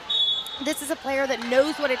 double-doubles. This is a player that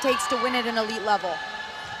knows what it takes to win at an elite level.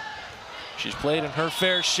 She's played in her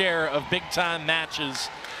fair share of big-time matches.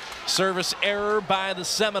 Service error by the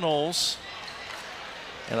Seminoles.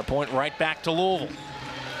 And a point right back to Louisville.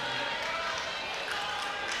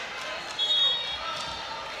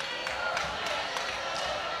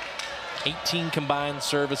 $18 combined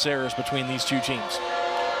service errors between these 2 teams.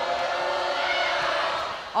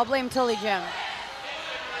 I'll blame Tilly Jim.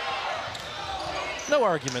 No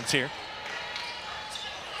arguments here.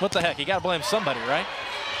 What the heck? You got to blame somebody, right?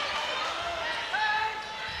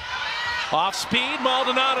 Off speed,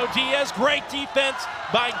 Maldonado Diaz. Great defense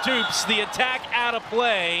by Dupes. The attack out of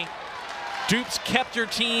play. Dupes kept her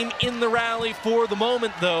team in the rally for the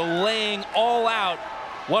moment, though, laying all out.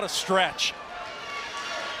 What a stretch.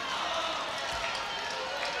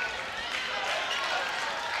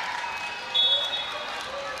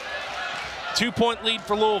 Two-point lead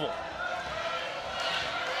for Louisville.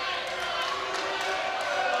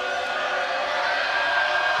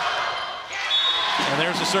 And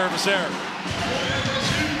there's a service error.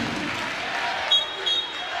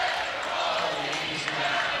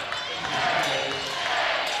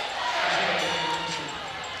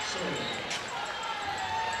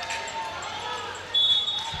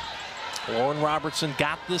 Lauren Robertson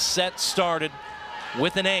got this set started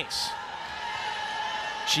with an ace.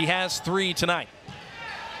 She has 3 tonight.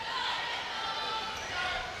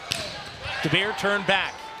 DeBeer turned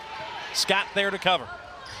back. Scott there to cover.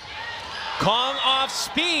 Kong off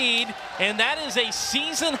speed, and that is a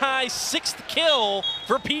season-high 6th kill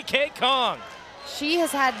for PK Kong. She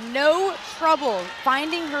has had no trouble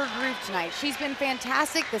finding her groove tonight. She's been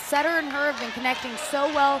fantastic. The setter and her have been connecting so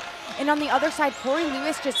well. And on the other side, Corey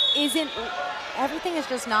Lewis just isn't, everything is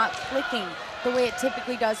just not clicking the way it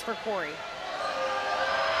typically does for Corey.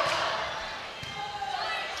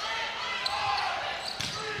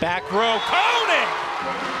 Back row, Koenig!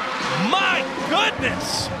 My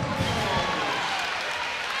goodness!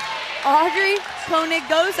 Audrey Koenig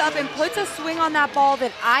goes up and puts a swing on that ball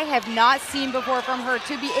that I have not seen before from her.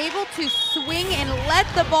 To be able to swing and let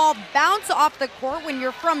the ball bounce off the court when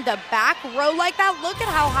you're from the back row like that, look at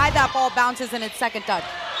how high that ball bounces in its second touch.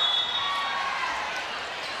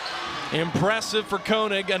 Impressive for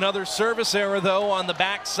Koenig. Another service error, though, on the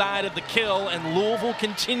backside of the kill, and Louisville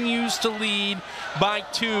continues to lead by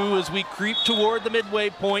 2 as we creep toward the midway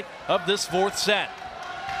point of this 4th set.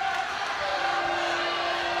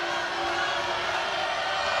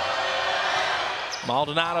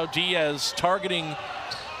 Maldonado Diaz targeting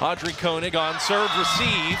Audrey Koenig on serve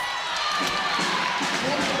receive.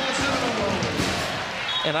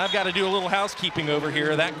 And I've got to do a little housekeeping over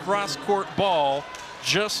here. That cross-court ball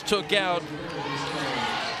just took out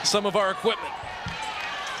some of our equipment.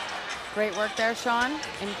 Great work there, Sean,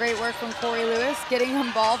 and great work from Corey Lewis, getting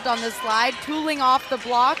involved on the slide, tooling off the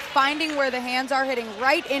block, finding where the hands are, hitting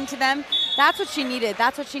right into them. That's what she needed.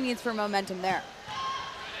 That's what she needs for momentum there.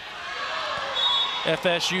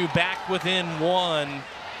 FSU back within 1,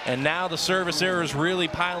 and now the service error is really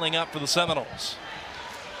piling up for the Seminoles.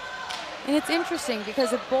 And it's interesting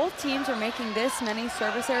because if both teams are making this many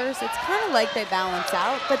service errors, it's kind of like they balance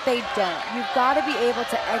out, but they don't. You've got to be able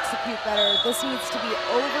to execute better. This needs to be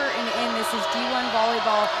over and in. This is D1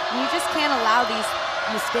 volleyball, and you just can't allow these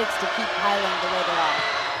mistakes to keep piling the way they are.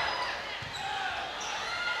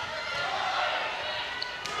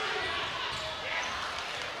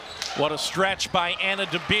 What a stretch by Anna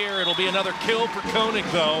DeBeer. It'll be another kill for Koenig,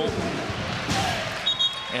 though.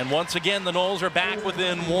 And once again, the Noles are back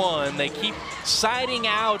within 1. They keep siding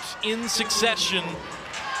out in succession.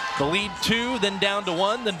 The lead 2, then down to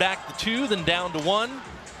 1, then back to 2, then down to 1.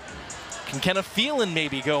 Can Kenna Phelan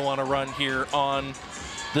maybe go on a run here on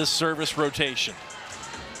this service rotation?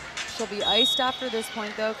 She'll be iced after this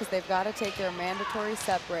point, though, because they've got to take their mandatory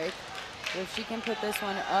set break. So if she can put this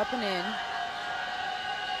one up and in.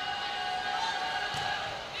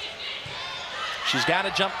 She's got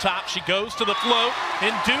to jump top. She goes to the float,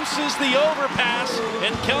 induces the overpass,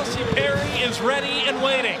 and Kelsey Perry is ready and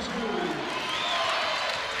waiting.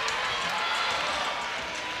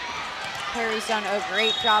 Perry's done a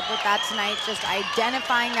great job with that tonight, just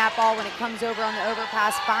identifying that ball when it comes over on the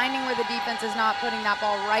overpass, finding where the defense is not putting that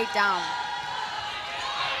ball right down.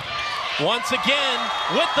 Once again,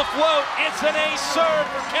 with the float, it's an ace serve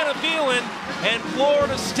for Kenna Phelan, and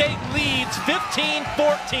Florida State leads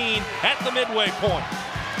 15-14 at the midway point.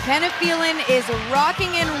 Kenna Phelan is rocking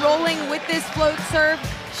and rolling with this float serve.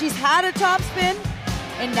 She's had a top spin,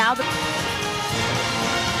 and now the...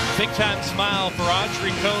 Big time smile for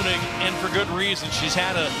Audrey Koenig, and for good reason. She's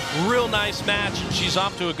had a real nice match, and she's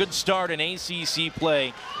off to a good start in ACC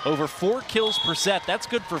play. Over 4 kills per set. That's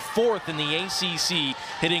good for 4th in the ACC,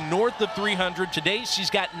 hitting north of 300. Today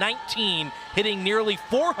she's got 19, hitting nearly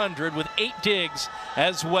 400 with 8 digs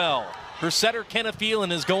as well. Her setter, Kenna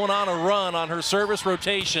Phelan, is going on a run on her service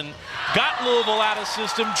rotation. Got Louisville out of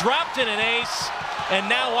system, dropped in an ace, and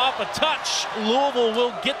now off a touch, Louisville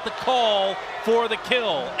will get the call for the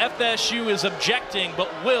kill. FSU is objecting, but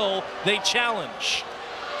will they challenge?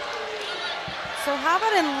 So how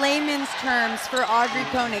about in layman's terms for Audrey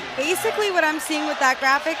Koenig? Basically what I'm seeing with that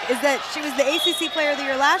graphic is that she was the ACC Player of the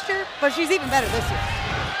Year last year, but she's even better this year.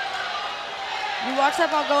 You watch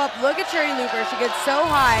that ball go up, look at Charity Looper, she gets so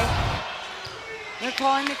high. They're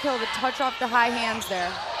calling the kill, the touch off the high hands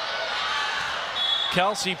there.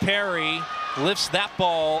 Kelsey Perry lifts that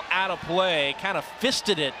ball out of play, kind of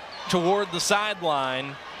fisted it toward the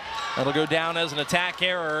sideline. That'll go down as an attack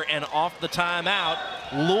error, and off the timeout,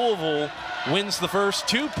 Louisville wins the first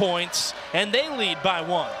 2 points, and they lead by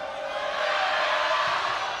 1.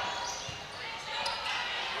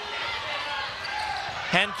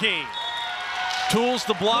 Henke tools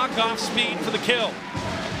the block off speed for the kill.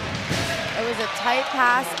 It was a tight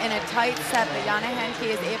pass and a tight set, but Jana Henke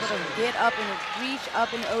is able to get up and reach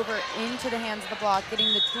up and over into the hands of the block.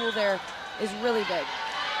 Getting the tool there is really big.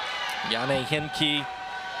 Jana Henke,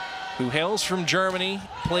 who hails from Germany,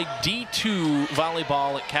 played D2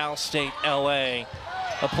 volleyball at Cal State LA.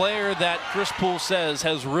 A player that Chris Poole says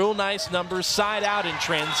has real nice numbers, side out in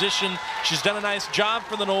transition. She's done a nice job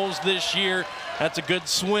for the Noles this year. That's a good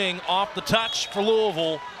swing off the touch for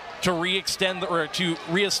Louisville to to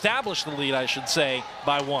reestablish the lead, I should say,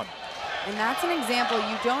 by 1. And that's an example.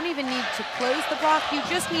 You don't even need to close the block. You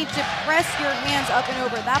just need to press your hands up and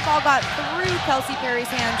over. That ball got through Kelsey Perry's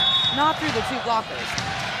hands, not through the 2 blockers.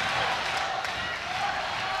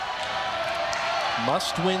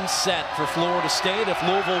 Must-win set for Florida State. If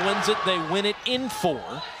Louisville wins it, they win it in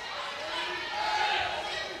 4.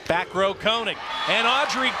 Back row Koenig, and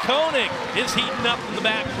Audrey Koenig is heating up in the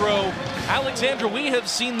back row. Alexandra, we have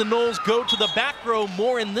seen the Noles go to the back row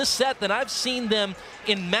more in this set than I've seen them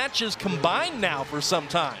in matches combined now for some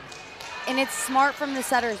time. And it's smart from the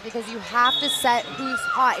setters because you have to set who's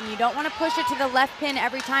hot, and you don't want to push it to the left pin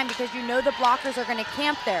every time because you know the blockers are going to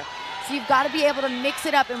camp there. So you've got to be able to mix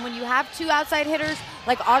it up, and when you have 2 outside hitters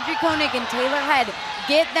like Audrey Koenig and Taylor Head,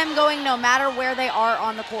 get them going no matter where they are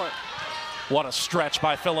on the court. What a stretch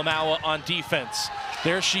by Filamawa on defense.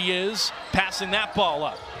 There she is, passing that ball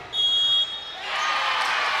up.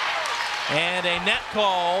 And a net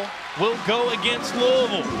call will go against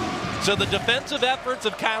Louisville. So the defensive efforts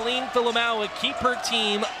of Kylene Filamawa keep her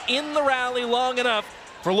team in the rally long enough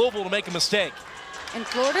for Louisville to make a mistake. And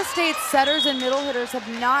Florida State's setters and middle hitters have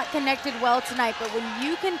not connected well tonight, but when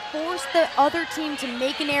you can force the other team to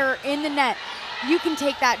make an error in the net, you can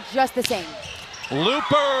take that just the same.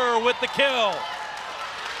 Looper with the kill.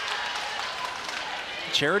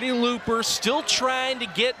 Charity Looper still trying to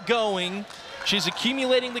get going. She's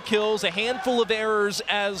accumulating the kills, a handful of errors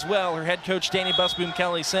as well. Her head coach, Danny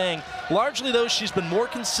Busboom-Kelly, saying, largely though, she's been more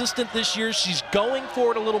consistent this year. She's going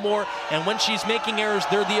for it a little more, and when she's making errors,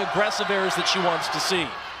 they're the aggressive errors that she wants to see.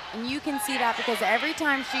 And you can see that because every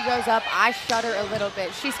time she goes up, I shudder a little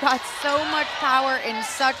bit. She's got so much power in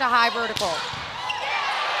such a high vertical.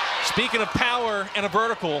 Speaking of power and a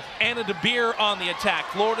vertical, Anna DeBeer on the attack.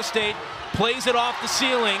 Florida State plays it off the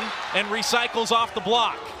ceiling and recycles off the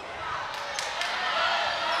block.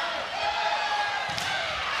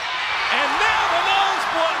 And now the Noles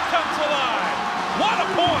block comes alive. What a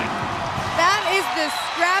point! That is the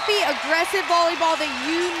scrappy, aggressive volleyball that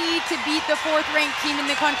you need to beat the 4th-ranked team in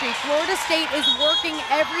the country. Florida State is working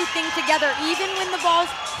everything together. Even when the balls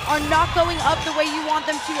are not going up the way you want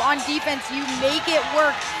them to on defense, you make it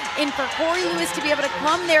work. And for Corey Lewis to be able to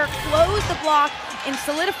come there, close the block, and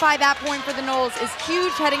solidify that point for the Noles is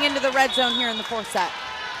huge heading into the red zone here in the 4th set.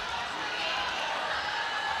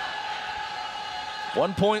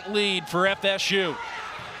 1-point lead for FSU.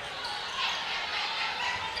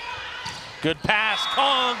 Good pass,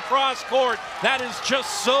 Kong, cross court. That is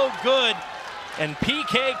just so good. And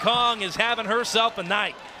PK Kong is having herself a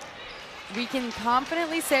night. We can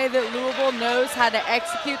confidently say that Louisville knows how to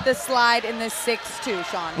execute the slide in the 6-2,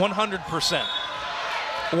 Sean. 100%.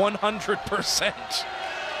 100%.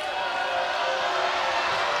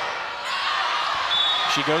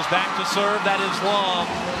 She goes back to serve, that is long,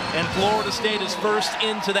 and Florida State is first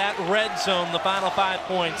into that red zone, the final 5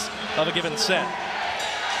 points of a given set.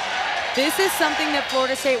 This is something that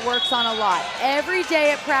Florida State works on a lot. Every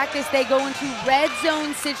day at practice, they go into red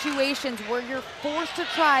zone situations where you're forced to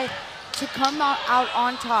try to come out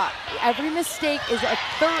on top. Every mistake is a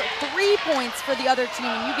 3 points for the other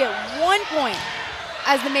team, and you get 1 point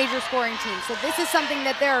as the major scoring team. So this is something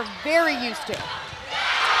that they're very used to.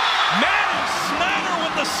 Maddie Snyder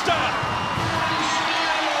with the stop.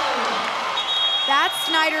 That's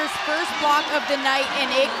Snyder's first block of the night,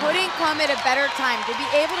 and it couldn't come at a better time. To be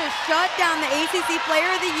able to shut down the ACC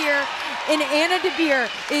Player of the Year in Anna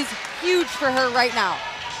DeBeer is huge for her right now.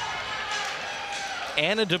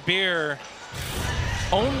 Anna DeBeer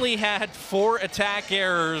only had 4 attack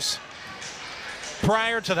errors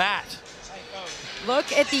prior to that.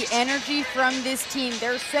 Look at the energy from this team.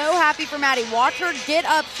 They're so happy for Maddie. Watch her get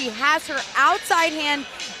up. She has her outside hand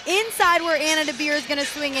inside where Anna DeBeer is going to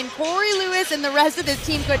swing in. Corey Lewis and the rest of this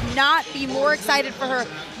team could not be more excited for her.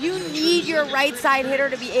 You need your right side hitter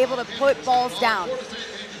to be able to put balls down.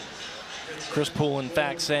 Chris Poole, in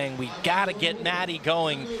fact, saying we got to get Maddie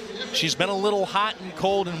going. She's been a little hot and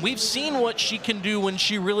cold, and we've seen what she can do when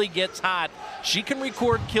she really gets hot. She can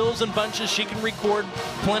record kills and bunches. She can record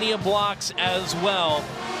plenty of blocks as well.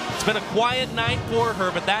 It's been a quiet night for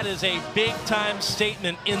her, but that is a big-time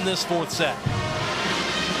statement in this 4th set.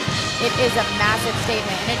 It is a massive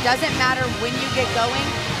statement, and it doesn't matter when you get going,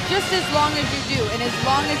 just as long as you do, and as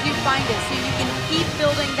long as you find it, so you can keep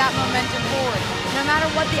building that momentum forward. No matter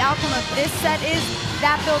what the outcome of this set is,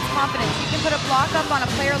 that builds confidence. You can put a block up on a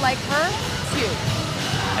player like her, too.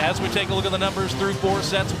 As we take a look at the numbers through 4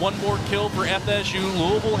 sets, 1 more kill for FSU.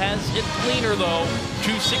 Louisville has it cleaner, though,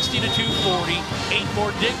 260 to 240. 8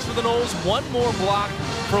 more digs for the Noles, 1 more block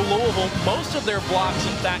for Louisville. Most of their blocks,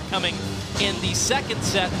 in fact, coming in the second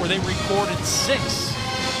set where they recorded 6.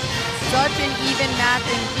 Such an even match,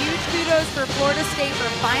 and huge kudos for Florida State for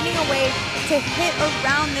finding a way to hit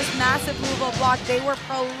around this massive Louisville block. They were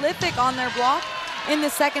prolific on their block in the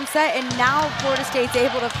second set, and now Florida State's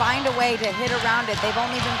able to find a way to hit around it. They've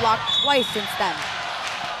only been blocked twice since then.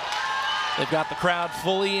 They've got the crowd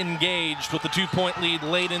fully engaged with the 2-point lead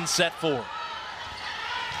late in set 4.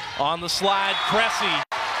 On the slide, Cressy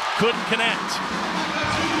couldn't connect.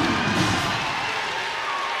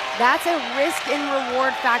 That's a risk and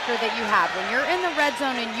reward factor that you have. When you're in the red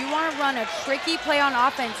zone and you want to run a tricky play on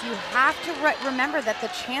offense, you have to remember that the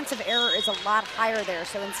chance of error is a lot higher there.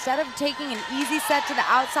 So instead of taking an easy set to the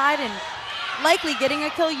outside and likely getting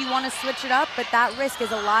a kill, you want to switch it up, but that risk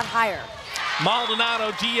is a lot higher.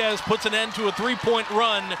 Maldonado Diaz puts an end to a 3-point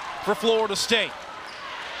run for Florida State.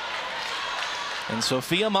 And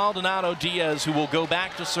Sofia Maldonado Diaz, who will go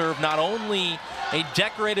back to serve, not only a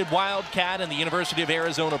decorated Wildcat in the University of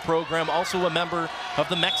Arizona program, also a member of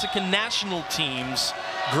the Mexican national teams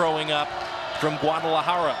growing up from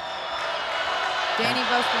Guadalajara. Danny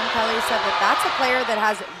Bostrom-Kelly said that that's a player that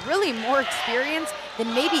has really more experience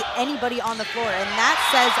than maybe anybody on the floor, and that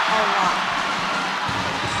says a lot.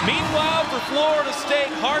 Meanwhile, for Florida State,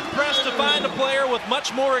 hard-pressed to find a player with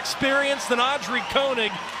much more experience than Audrey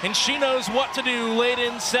Koenig, and she knows what to do late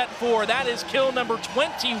in set 4. That is kill number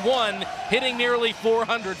 21, hitting nearly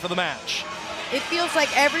 400 for the match. It feels like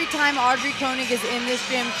every time Audrey Koenig is in this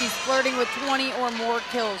gym, she's flirting with 20 or more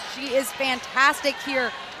kills. She is fantastic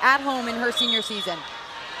here at home in her senior season.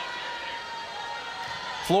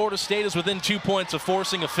 Florida State is within 2 points of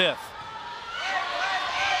forcing a 5th.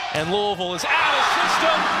 And Louisville is out of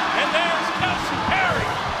system, and there's Kelsey Perry.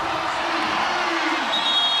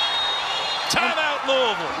 Timeout,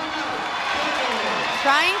 Louisville.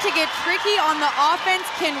 Trying to get tricky on the offense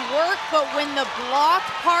can work, but when the block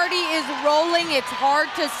party is rolling, it's hard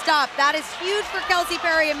to stop. That is huge for Kelsey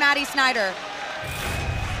Perry and Maddie Snyder.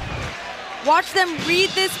 Watch them read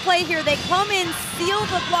this play here. They come in, seal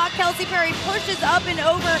the block. Kelsey Perry pushes up and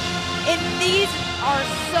over, and these are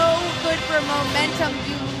so good for momentum.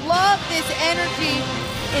 You love this energy,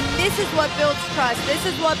 and this is what builds trust. This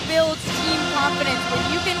is what builds team confidence.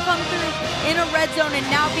 When you can come through in a red zone and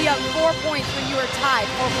now be up 4 points when you were tied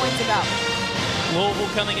 4 points ago. Louisville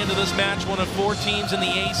coming into this match, one of 4 teams in the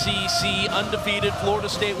ACC, undefeated. Florida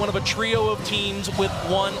State, one of a trio of teams with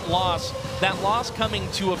 1 loss. That loss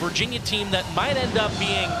coming to a Virginia team that might end up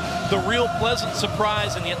being the real pleasant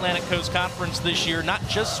surprise in the Atlantic Coast Conference this year, not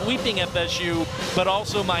just sweeping FSU, but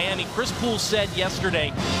also Miami. Chris Poole said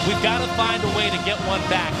yesterday, we've got to find a way to get one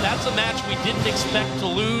back. That's a match we didn't expect to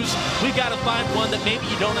lose. We've got to find one that maybe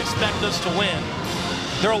you don't expect us to win.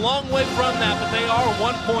 They're a long way from that, but they are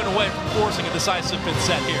 1 point away from forcing a decisive 5th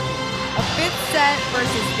set here. A 5th set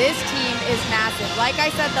versus this team is massive. Like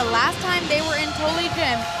I said, the last time they were in Tully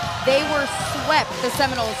Gym, they were swept, the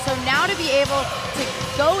Seminoles. So now to be able to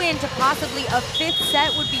go into possibly a 5th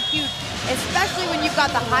set would be huge, especially when you've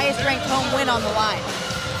got the highest ranked home win on the line.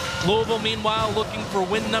 Louisville, meanwhile, looking for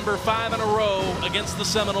win number 5 in a row against the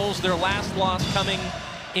Seminoles, their last loss coming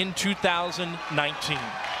in 2019.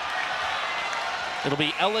 It'll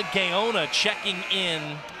be Ella Gaona checking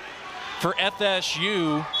in for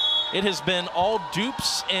FSU. It has been all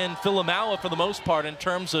dupes and Philamaua for the most part in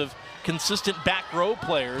terms of consistent back row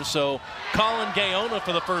players. So Colin Gaona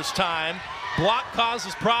for the first time. Block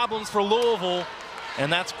causes problems for Louisville,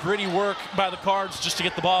 and that's gritty work by the Cards just to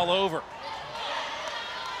get the ball over.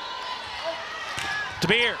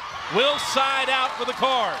 DeBeer will side out for the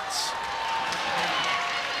Cards.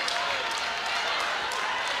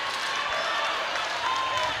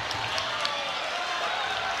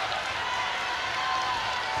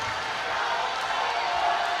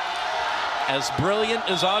 As brilliant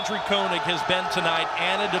as Audrey Koenig has been tonight,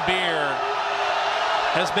 Anna DeBeer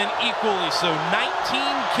has been equally so. 19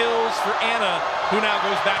 kills for Anna, who now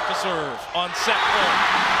goes back to serve on set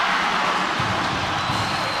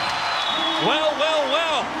 4. Well, well,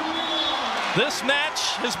 well. This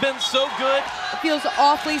match has been so good. It feels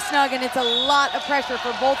awfully snug, and it's a lot of pressure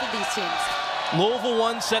for both of these teams. Louisville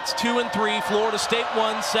won sets 2 and 3. Florida State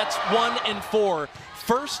won sets 1 and 4.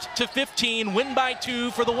 1st to 15, win by 2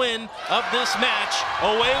 for the win of this match.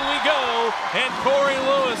 Away we go, and Corey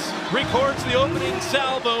Lewis records the opening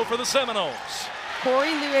salvo for the Seminoles.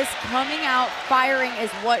 Corey Lewis coming out firing is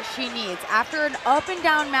what she needs. After an up and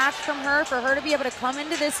down match from her, for her to be able to come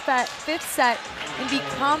into this 5th set and be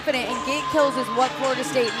confident and get kills is what Florida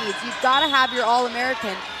State needs. You've got to have your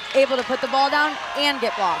All-American able to put the ball down and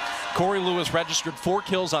get blocks. Corey Lewis registered 4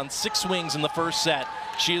 kills on 6 swings in the first set.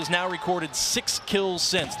 She has now recorded 6 kills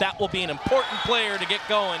since. That will be an important player to get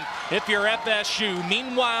going if you're FSU.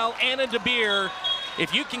 Meanwhile, Anna DeBeer,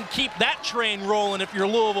 if you can keep that train rolling, if you're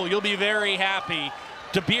Louisville, you'll be very happy.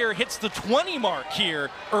 DeBeer hits the 20 mark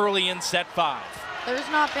here early in set 5. There's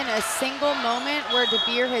not been a single moment where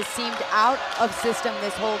DeBeer has seemed out of system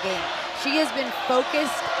this whole game. She has been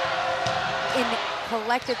focused and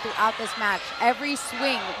collected throughout this match. Every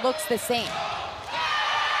swing looks the same.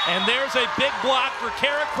 And there's a big block for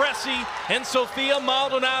Kara Cressy and Sofia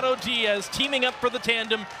Maldonado Diaz teaming up for the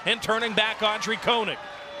tandem and turning back Audrey Koenig.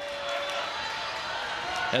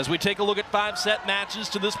 As we take a look at 5-set matches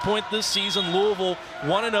to this point this season, Louisville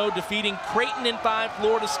 1-0, defeating Creighton in 5,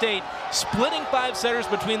 Florida State, splitting 5-setters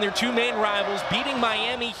between their 2 main rivals, beating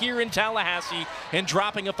Miami here in Tallahassee, and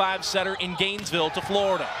dropping a 5-setter in Gainesville to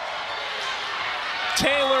Florida.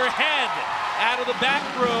 Taylor Head out of the back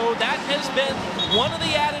row. That has been one of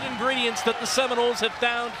the added ingredients that the Seminoles have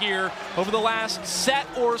found here over the last set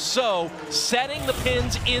or so, setting the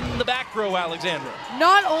pins in the back row, Alexandra.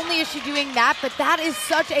 Not only is she doing that, but that is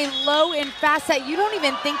such a low and fast set. You don't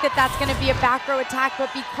even think that that's going to be a back row attack,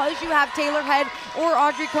 but because you have Taylor Head or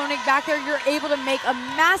Audrey Koenig back there, you're able to make a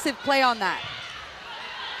massive play on that.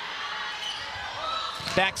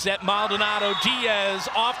 Back set, Maldonado Diaz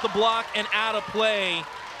off the block and out of play.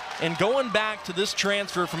 And going back to this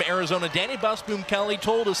transfer from Arizona, Danny Busboom-Kelly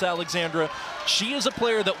told us, Alexandra, she is a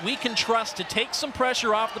player that we can trust to take some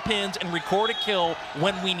pressure off the pins and record a kill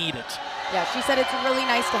when we need it. Yeah, she said it's really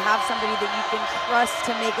nice to have somebody that you can trust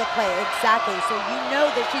to make a play. Exactly, so you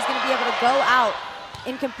know that she's going to be able to go out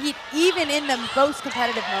and compete even in the most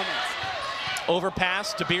competitive moments.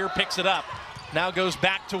 Overpass, DeBeer picks it up. Now goes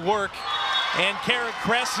back to work. And Kara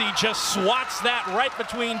Cressy just swats that right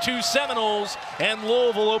between 2 Seminoles, and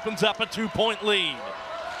Louisville opens up a 2-point lead.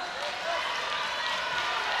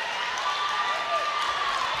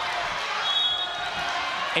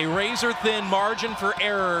 A razor-thin margin for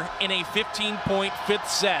error in a 15-point 5th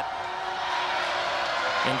set.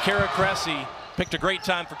 And Kara Cressy picked a great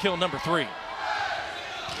time for kill number 3.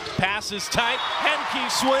 Pass is tight.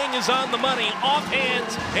 Henke's swing is on the money, off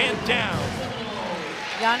hands and down.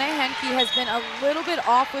 Jana Henke has been a little bit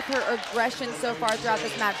off with her aggression so far throughout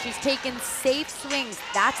this match. She's taken safe swings.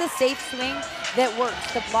 That's a safe swing that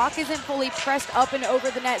works. The block isn't fully pressed up and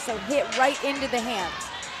over the net, so hit right into the hands.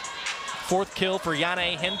 4th kill for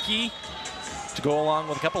Jana Henke to go along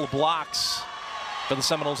with a couple of blocks for the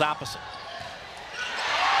Seminoles opposite.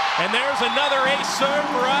 And there's another ace serve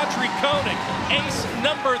for Audrey Koenig. Ace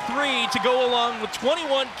number 3 to go along with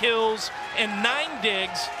 21 kills and 9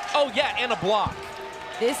 digs. Oh yeah, and a block.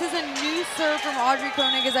 This is a new serve from Audrey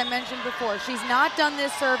Koenig, as I mentioned before. She's not done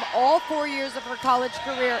this serve all 4 years of her college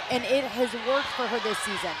career, and it has worked for her this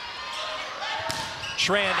season.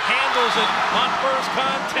 Schramm handles it on first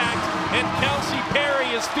contact, and Kelsey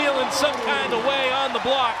Perry is feeling some kind of way on the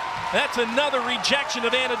block. That's another rejection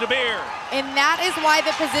of Anna DeBeer. And that is why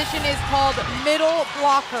the position is called middle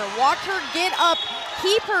blocker. Watch her get up,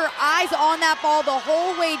 keep her eyes on that ball the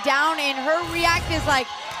whole way down, and her react is like,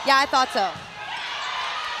 yeah, I thought so.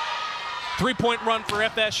 3-point run for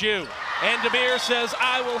FSU. And DeBeer says,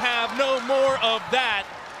 I will have no more of that.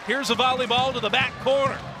 Here's a volleyball to the back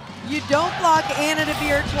corner. You don't block Anna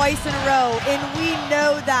DeBeer twice in a row, and we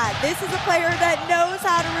know that. This is a player that knows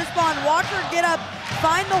how to respond. Watch her get up,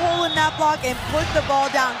 find the hole in that block, and put the ball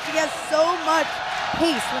down. She has so much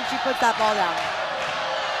pace when she puts that ball down.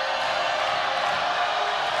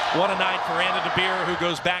 What a night for Anna DeBeer, who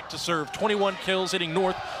goes back to serve. 21 kills, hitting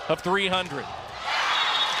north of 300.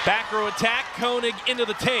 Back row attack, Koenig into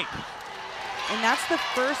the tape. And that's the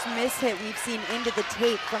first miss hit we've seen into the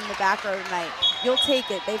tape from the back row tonight. You'll take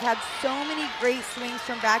it. They've had so many great swings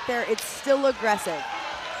from back there. It's still aggressive.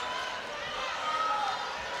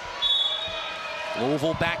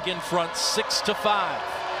 Louisville back in front, 6-5.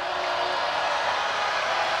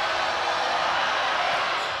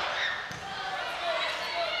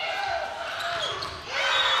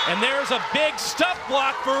 And there's a big stuff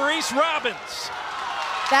block for Reese Robbins.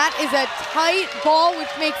 That is a tight ball, which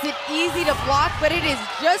makes it easy to block, but it is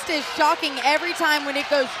just as shocking every time when it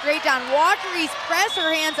goes straight down. Watch Reese press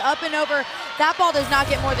her hands up and over. That ball does not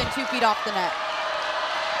get more than 2 feet off the net.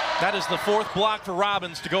 That is the 4th block for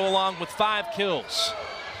Robbins to go along with 5 kills.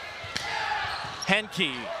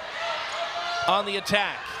 Henke on the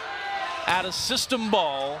attack. Out of system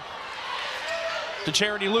ball to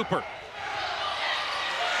Charity Looper.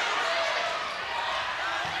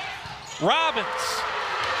 Robbins.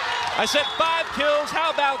 I said 5 kills,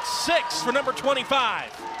 how about 6 for number 25?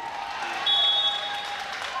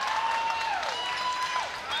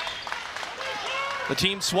 The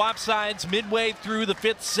team swap sides midway through the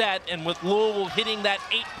 5th set, and with Louisville hitting that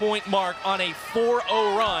 8-point mark on a 4-0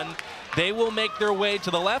 run, they will make their way to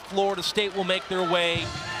the left. Florida State will make their way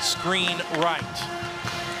screen right.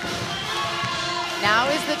 Now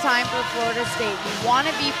is the time for Florida State. You want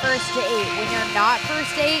to be first to 8. When you're not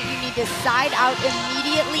first to 8, you need to side out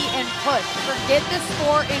immediately and push. Forget the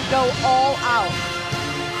score and go all out.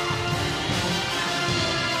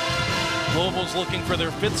 Louisville's looking for their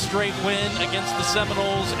 5th straight win against the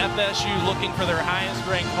Seminoles. FSU looking for their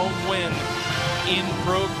highest-ranked home win in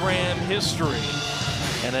program history.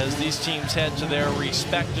 And as these teams head to their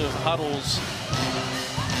respective huddles,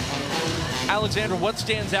 Alexandra, what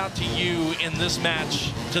stands out to you in this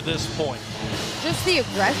match to this point? Just the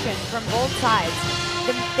aggression from both sides.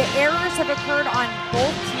 The errors have occurred on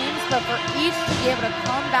both teams, but for each to be able to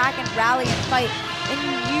come back and rally and fight, and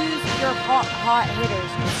you use your hot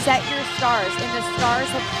hitters, you set your stars, and the stars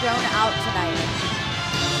have shown out tonight.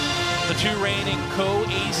 The 2 reigning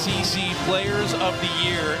co-ACC players of the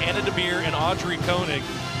year, Anna DeBeer and Audrey Koenig,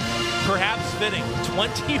 perhaps fitting,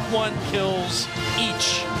 21 kills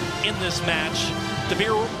each in this match.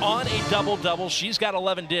 DeBeer on a double-double. She's got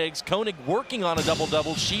 11 digs. Koenig working on a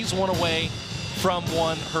double-double. She's one away from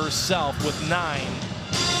one herself with 9.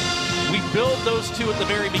 We built those 2 at the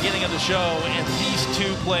very beginning of the show, and these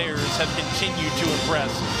 2 players have continued to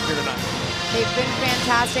impress here tonight. They've been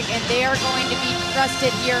fantastic, and they are going to be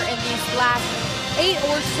trusted here in these last 8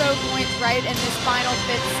 or so points, right, in this final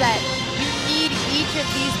 5th set. You need each of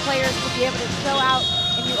these players to be able to show out,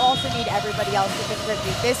 and you also need everybody else to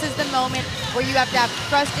contribute. This is the moment where you have to have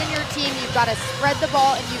trust in your team. You've got to spread the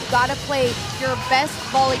ball, and you've got to play your best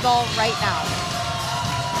volleyball right now.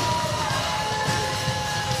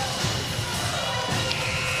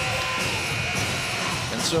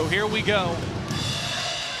 So here we go.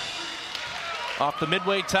 Off the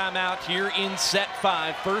midway timeout here in set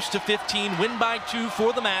 5. 1st to 15, win by 2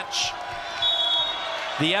 for the match.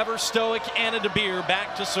 The ever stoic Anna DeBeer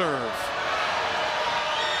back to serve.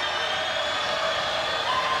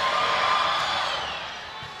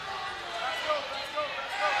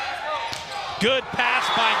 Good pass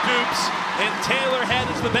by Dukes, and Taylor Head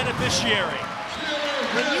is the beneficiary.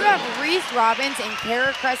 When you have Reese Robbins and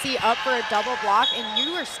Kara Cressy up for a double block and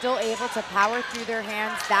you are still able to power through their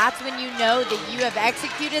hands, that's when you know that you have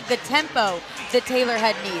executed the tempo that Taylor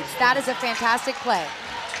Head needs. That is a fantastic play.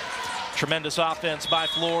 Tremendous offense by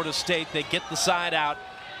Florida State. They get the side out,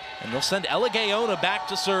 and they'll send Ella Gaona back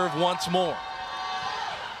to serve once more.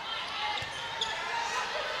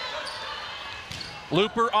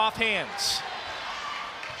 Looper off hands.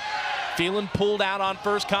 Phelan pulled out on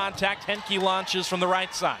first contact. Henke launches from the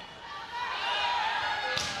right side.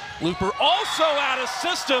 Looper also out of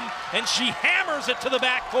system, and she hammers it to the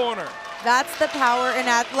back corner. That's the power and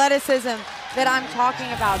athleticism that I'm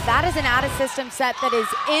talking about. That is an out-of-system set that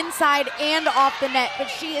is inside and off the net,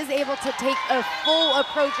 but she is able to take a full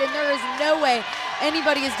approach, and there is no way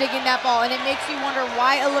anybody is digging that ball, and it makes you wonder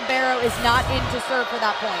why a libero is not in to serve for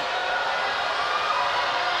that point.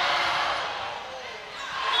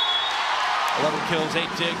 11 kills, 8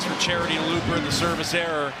 digs for Charity Looper. The service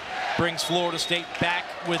error brings Florida State back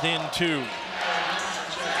within 2.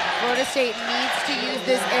 Florida State needs to use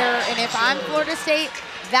this error, and if I'm Florida State,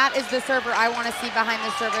 that is the server I want to see behind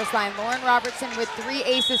the service line. Lauren Robertson with 3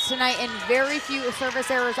 aces tonight and very few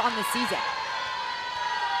service errors on the season.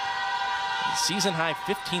 Season high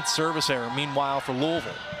 15th service error, meanwhile, for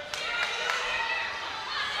Louisville.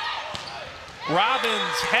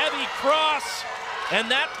 Robbins, heavy cross. And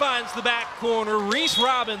that finds the back corner. Reese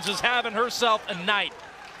Robbins is having herself a night.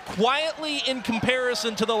 Quietly in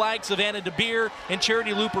comparison to the likes of Anna DeBeer and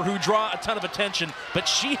Charity Looper, who draw a ton of attention, but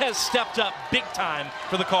she has stepped up big time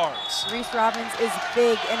for the Cards. Reese Robbins is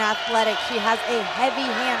big and athletic. She has a heavy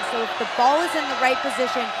hand, so if the ball is in the right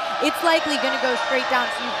position, it's likely going to go straight down,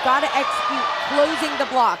 so you've got to execute closing the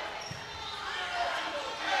block.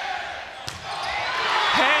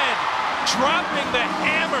 Head dropping the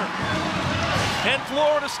hammer. And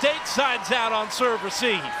Florida State sides out on serve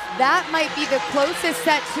receive. That might be the closest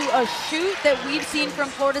set to a shoot that we've seen from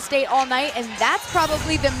Florida State all night, and that's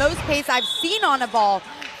probably the most pace I've seen on a ball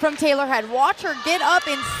from Taylor Head. Watch her get up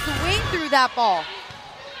and swing through that ball.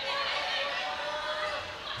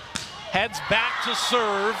 Heads back to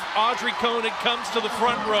serve. Audrey Koenig comes to the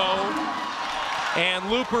front row. And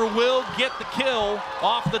Looper will get the kill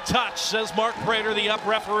off the touch, says Mark Prater, the up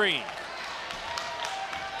referee.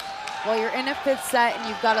 Well, you're in a 5th set, and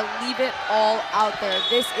you've got to leave it all out there.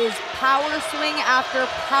 This is power swing after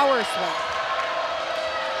power swing.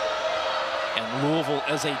 And Louisville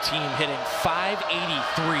as a team hitting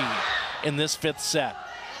 .583 in this 5th set.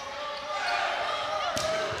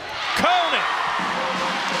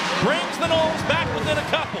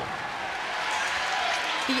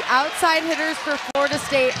 The outside hitters for Florida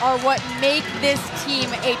State are what make this team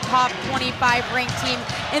a top 25 ranked team,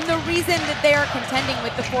 and the reason that they are contending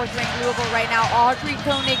with the 4th ranked Louisville right now. Audrey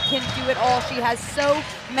Koenig can do it all. She has so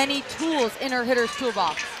many tools in her hitter's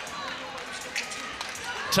toolbox.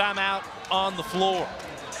 Timeout on the floor.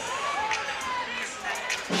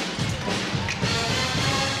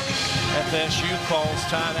 FSU calls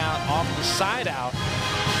timeout off the side out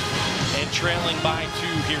and trailing by 2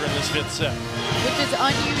 here in this 5th set. Which is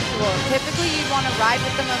unusual. Typically you'd want to ride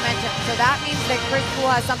with the momentum. So that means that Chris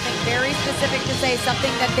Poole has something very specific to say,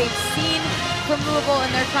 something that they've seen from Louisville,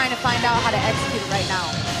 and they're trying to find out how to execute it right now.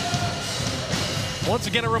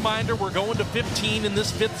 Once again, a reminder, we're going to 15 in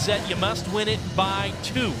this 5th set. You must win it by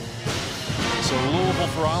 2. So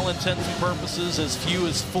Louisville, for all intents and purposes, as few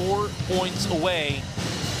as 4 points away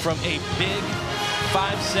from a big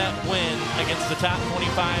 5-set win against the top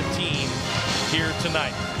 25 team here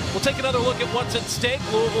tonight. We'll take another look at what's at stake.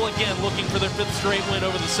 Louisville, again, looking for their 5th straight win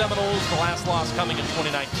over the Seminoles, the last loss coming in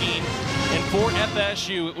 2019. And for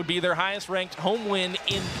FSU, it would be their highest-ranked home win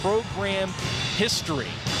in program history.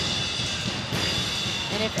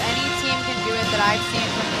 And if any team can do it that I've seen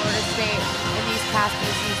from Florida State in these past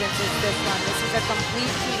few seasons, it's this one. This is a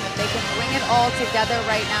complete team. If they can bring it all together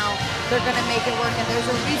right now, they're going to make it work. And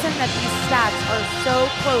there's a reason that these stats are so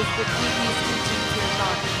close between these 2 teams here,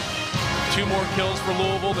 Sean. 2 more kills for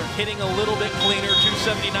Louisville. They're hitting a little bit cleaner,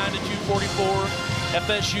 279 to 244.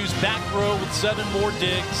 FSU's back row with 7 more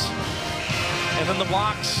digs. And then the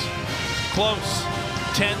blocks close,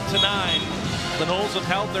 10 to 9. The Noles have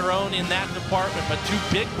held their own in that department, but 2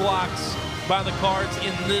 big blocks by the Cards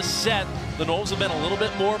in this set. The Noles have been a little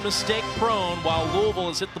bit more mistake prone, while Louisville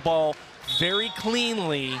has hit the ball very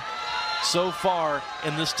cleanly so far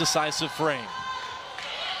in this decisive frame.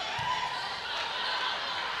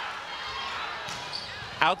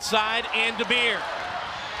 Outside and DeBeer.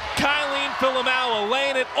 Kylene Filamaua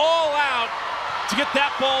laying it all out to get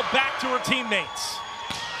that ball back to her teammates.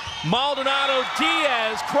 Maldonado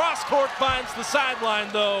Diaz, cross-court finds the sideline,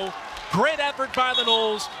 though. Great effort by the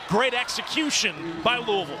Noles, great execution by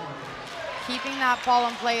Louisville. Keeping that ball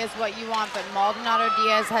in play is what you want, but Maldonado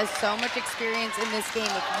Diaz has so much experience in this game.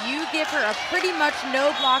 If you give her a pretty much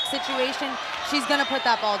no-block situation, she's going to put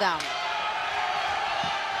that ball down.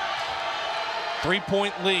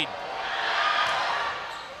 3-point lead.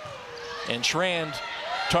 And Schrand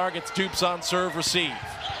targets Dupes on serve receive.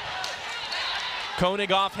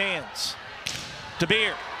 Koenig off hands.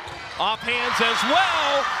 DeBeer off hands as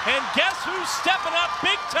well. And guess who's stepping up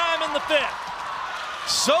big time in the 5th?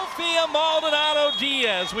 Sophia Maldonado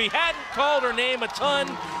Diaz. We hadn't called her name a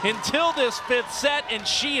ton until this 5th set, and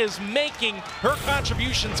she is making her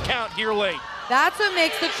contributions count here late. That's what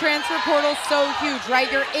makes the transfer portal so huge,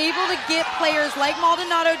 right? You're able to get players like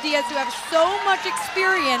Maldonado Diaz who have so much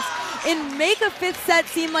experience and make a 5th set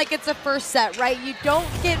seem like it's a 1st set, right? You don't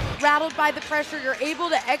get rattled by the pressure. You're able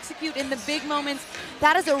to execute in the big moments.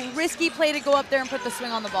 That is a risky play to go up there and put the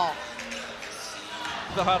swing on the ball.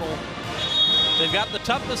 The huddle. They've got the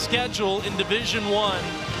toughest schedule in Division I,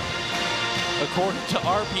 according to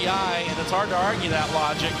RPI, and it's hard to argue that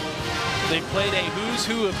logic. They've played a who's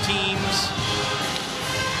who of teams,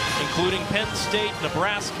 including Penn State,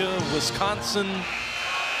 Nebraska, Wisconsin.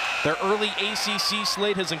 Their early ACC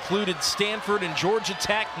slate has included Stanford and Georgia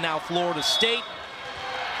Tech, now Florida State.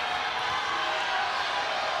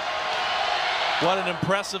 What an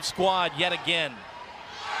impressive squad yet again.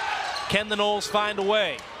 Can the Noles find a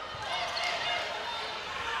way?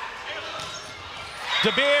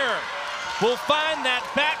 DeBeer will find that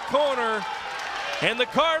back corner, and the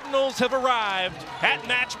Cardinals have arrived at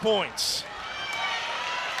match points.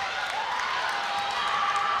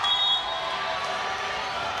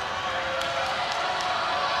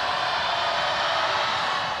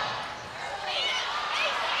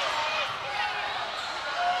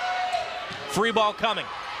 Free ball coming.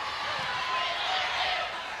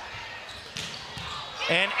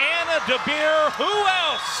 And Anna DeBeer, who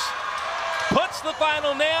else, puts the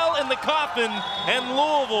final nail in the coffin, and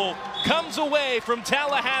Louisville comes away from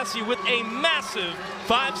Tallahassee with a massive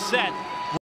 5-set